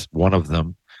favorite, one of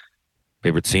them,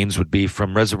 favorite scenes would be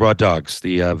from Reservoir Dogs,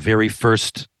 the very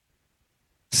first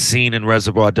scene in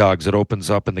Reservoir Dogs. It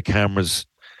opens up and the camera's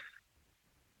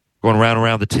going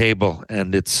around the table,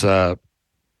 and it's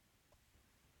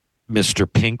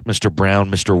Mr. Pink, Mr. Brown,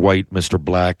 Mr. White, Mr.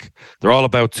 Black. They're all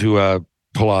about to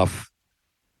pull off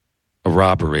a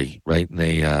robbery, right? And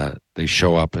they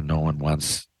show up and no one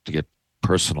wants to get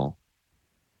personal.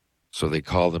 So they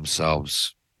call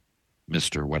themselves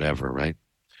Mr. Whatever, right?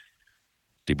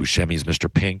 De Buscemi's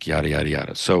Mr. Pink, yada, yada,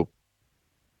 yada. So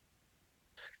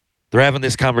they're having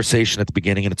this conversation at the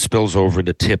beginning, and it spills over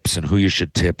into tips and who you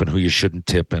should tip and who you shouldn't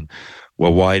tip and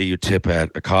Well, why do you tip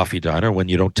at a coffee diner when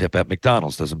you don't tip at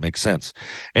McDonald's? Doesn't make sense.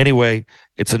 Anyway,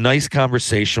 it's a nice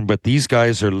conversation, but these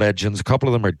guys are legends. A couple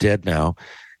of them are dead now.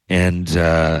 And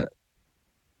it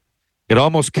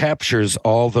almost captures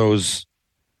all those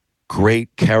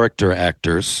great character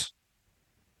actors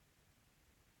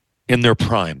in their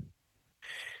prime.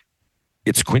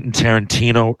 It's Quentin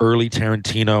Tarantino, early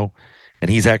Tarantino, and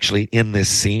he's actually in this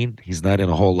scene. He's not in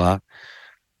a whole lot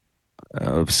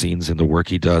of scenes in the work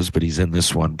he does, but he's in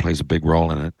this one, plays a big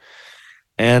role in it.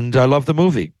 And I love the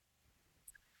movie.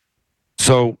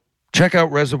 So check out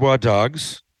Reservoir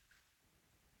Dogs.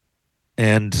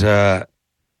 And I'll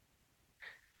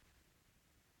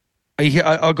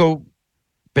go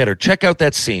better. Check out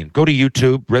that scene. Go to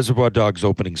YouTube, Reservoir Dogs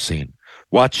opening scene.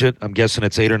 Watch it. I'm guessing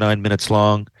it's 8 or 9 minutes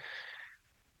long.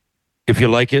 If you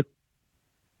like it,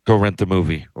 go rent the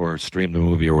movie or stream the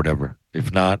movie or whatever.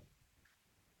 If not,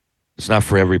 it's not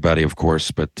for everybody, of course.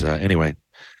 But anyway,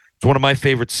 it's one of my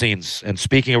favorite scenes. And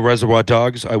speaking of Reservoir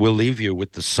Dogs, I will leave you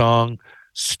with the song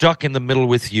Stuck in the Middle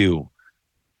with You.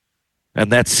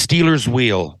 And that's Stealers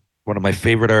Wheel. One of my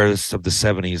favorite artists of the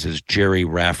 70s is Jerry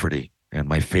Rafferty. And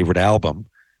my favorite album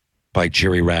by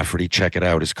Jerry Rafferty, check it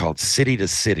out, is called City to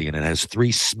City. And it has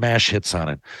 3 smash hits on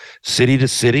it. City to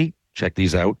City, check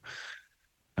these out.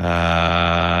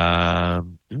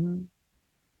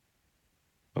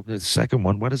 The second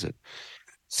one, what is it?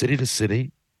 City to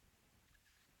City.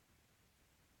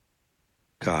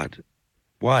 God,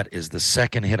 what is the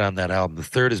second hit on that album? The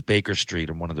third is Baker Street,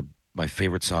 and one of my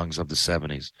favorite songs of the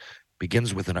 70s.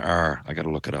 Begins with an R. I got to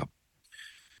look it up.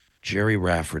 Jerry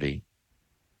Rafferty.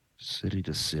 City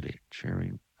to City.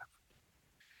 Jerry.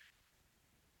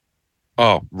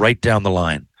 Oh, right down the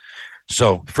line.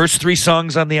 So, first 3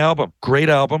 songs on the album. Great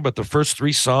album, but the first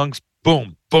 3 songs,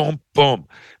 boom, boom, boom.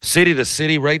 City to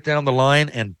City, right down the line,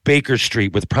 and Baker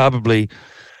Street with probably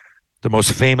the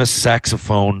most famous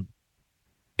saxophone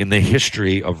in the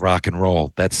history of rock and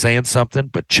roll. That's saying something,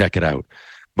 but check it out.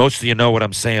 Most of you know what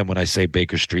I'm saying when I say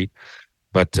Baker Street,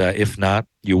 but if not,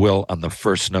 you will on the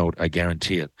first note, I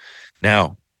guarantee it.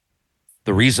 Now,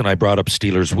 the reason I brought up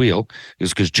Stealers Wheel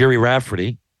is because Jerry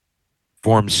Rafferty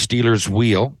formed Stealers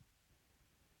Wheel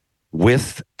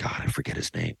with, God, I forget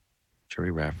his name.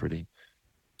 Jerry Rafferty,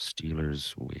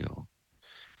 Stealers Wheel.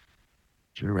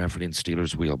 Jerry Rafferty and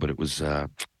Stealers Wheel, but it was,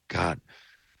 God,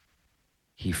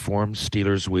 he formed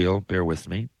Stealers Wheel, bear with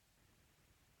me,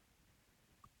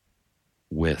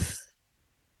 with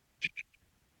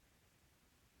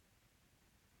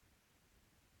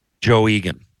Joe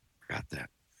Egan. Forgot that.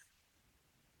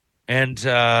 And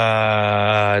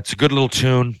it's a good little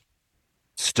tune.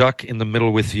 Stuck in the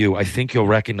Middle with You. I think you'll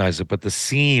recognize it. But the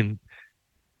scene,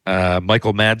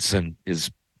 Michael Madsen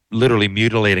is literally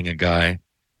mutilating a guy. I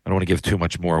don't want to give too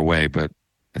much more away, but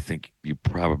I think you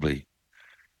probably,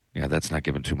 that's not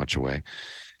giving too much away.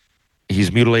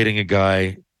 He's mutilating a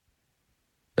guy,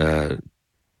 and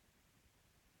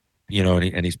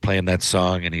he's playing that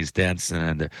song and he's dancing,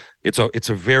 and it's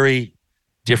a very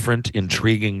different,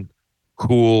 intriguing,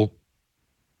 cool,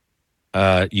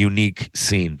 unique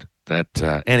scene.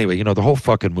 That anyway, the whole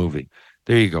fucking movie.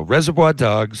 There you go. Reservoir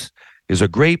Dogs is a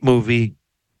great movie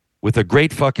with a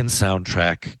great fucking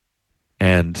soundtrack,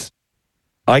 and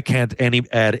I can't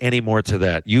add any more to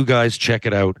that. You guys check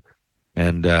it out,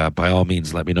 and by all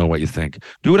means, let me know what you think.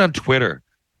 Do it on Twitter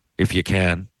if you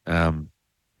can. I'm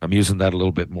using that a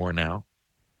little bit more now,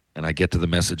 and I get to the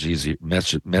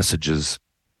messages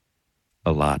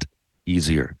a lot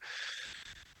easier.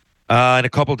 In a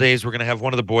couple days, we're going to have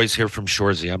one of the boys here from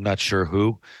Shoresy. I'm not sure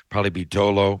who. Probably be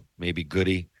Dolo, maybe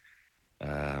Goody.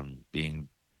 Being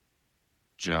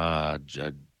Joe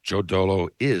Dolo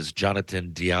is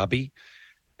Jonathan Diaby,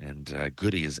 and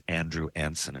Goody is Andrew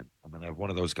Ansonen. I'm going to have one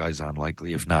of those guys on,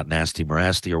 likely, if not Nasty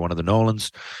Morasty or one of the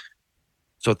Nolans.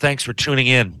 So thanks for tuning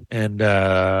in, and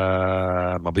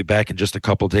I'll be back in just a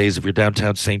couple days. If you're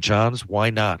downtown St. John's,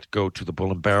 why not go to the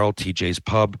Bull and Barrel, TJ's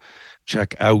Pub,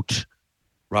 check out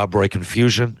Rob Roy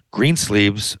Confusion,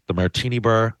 Greensleeves, the Martini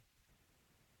Bar,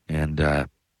 and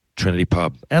Trinity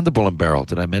Pub, and the Bull and Barrel.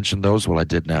 Did I mention those? Well, I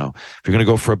did now. If you're going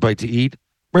to go for a bite to eat,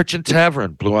 Merchant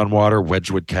Tavern, Blue on Water,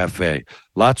 Wedgwood Cafe.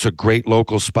 Lots of great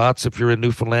local spots if you're in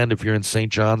Newfoundland. If you're in St.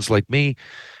 John's like me,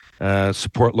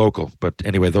 support local. But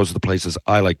anyway, those are the places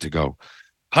I like to go.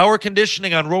 Power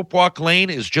conditioning on Rope Walk Lane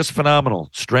is just phenomenal.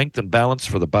 Strength and balance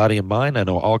for the body and mind. I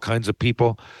know all kinds of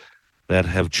people that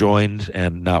have joined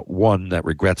and not one that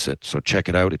regrets it. So check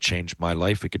it out. It changed my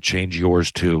life. It could change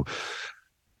yours too.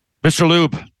 Mr.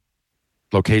 Lube.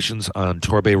 Locations on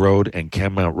Torbay Road and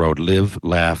Cammount Road. Live,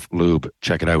 laugh, lube.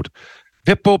 Check it out.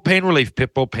 Pitbull Pain Relief,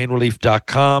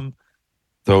 pitbullpainrelief.com.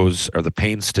 Those are the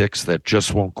pain sticks that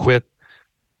just won't quit.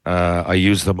 I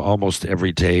use them almost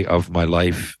every day of my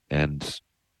life, and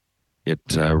it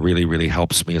really, really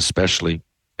helps me, especially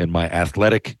in my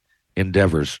athletic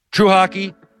endeavors. True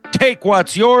Hockey, take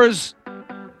what's yours.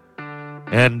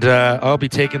 And I'll be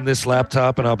taking this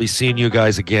laptop, and I'll be seeing you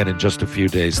guys again in just a few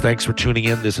days. Thanks for tuning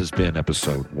in. This has been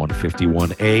episode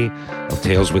 151A of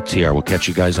Tales with TR. We'll catch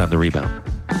you guys on the rebound.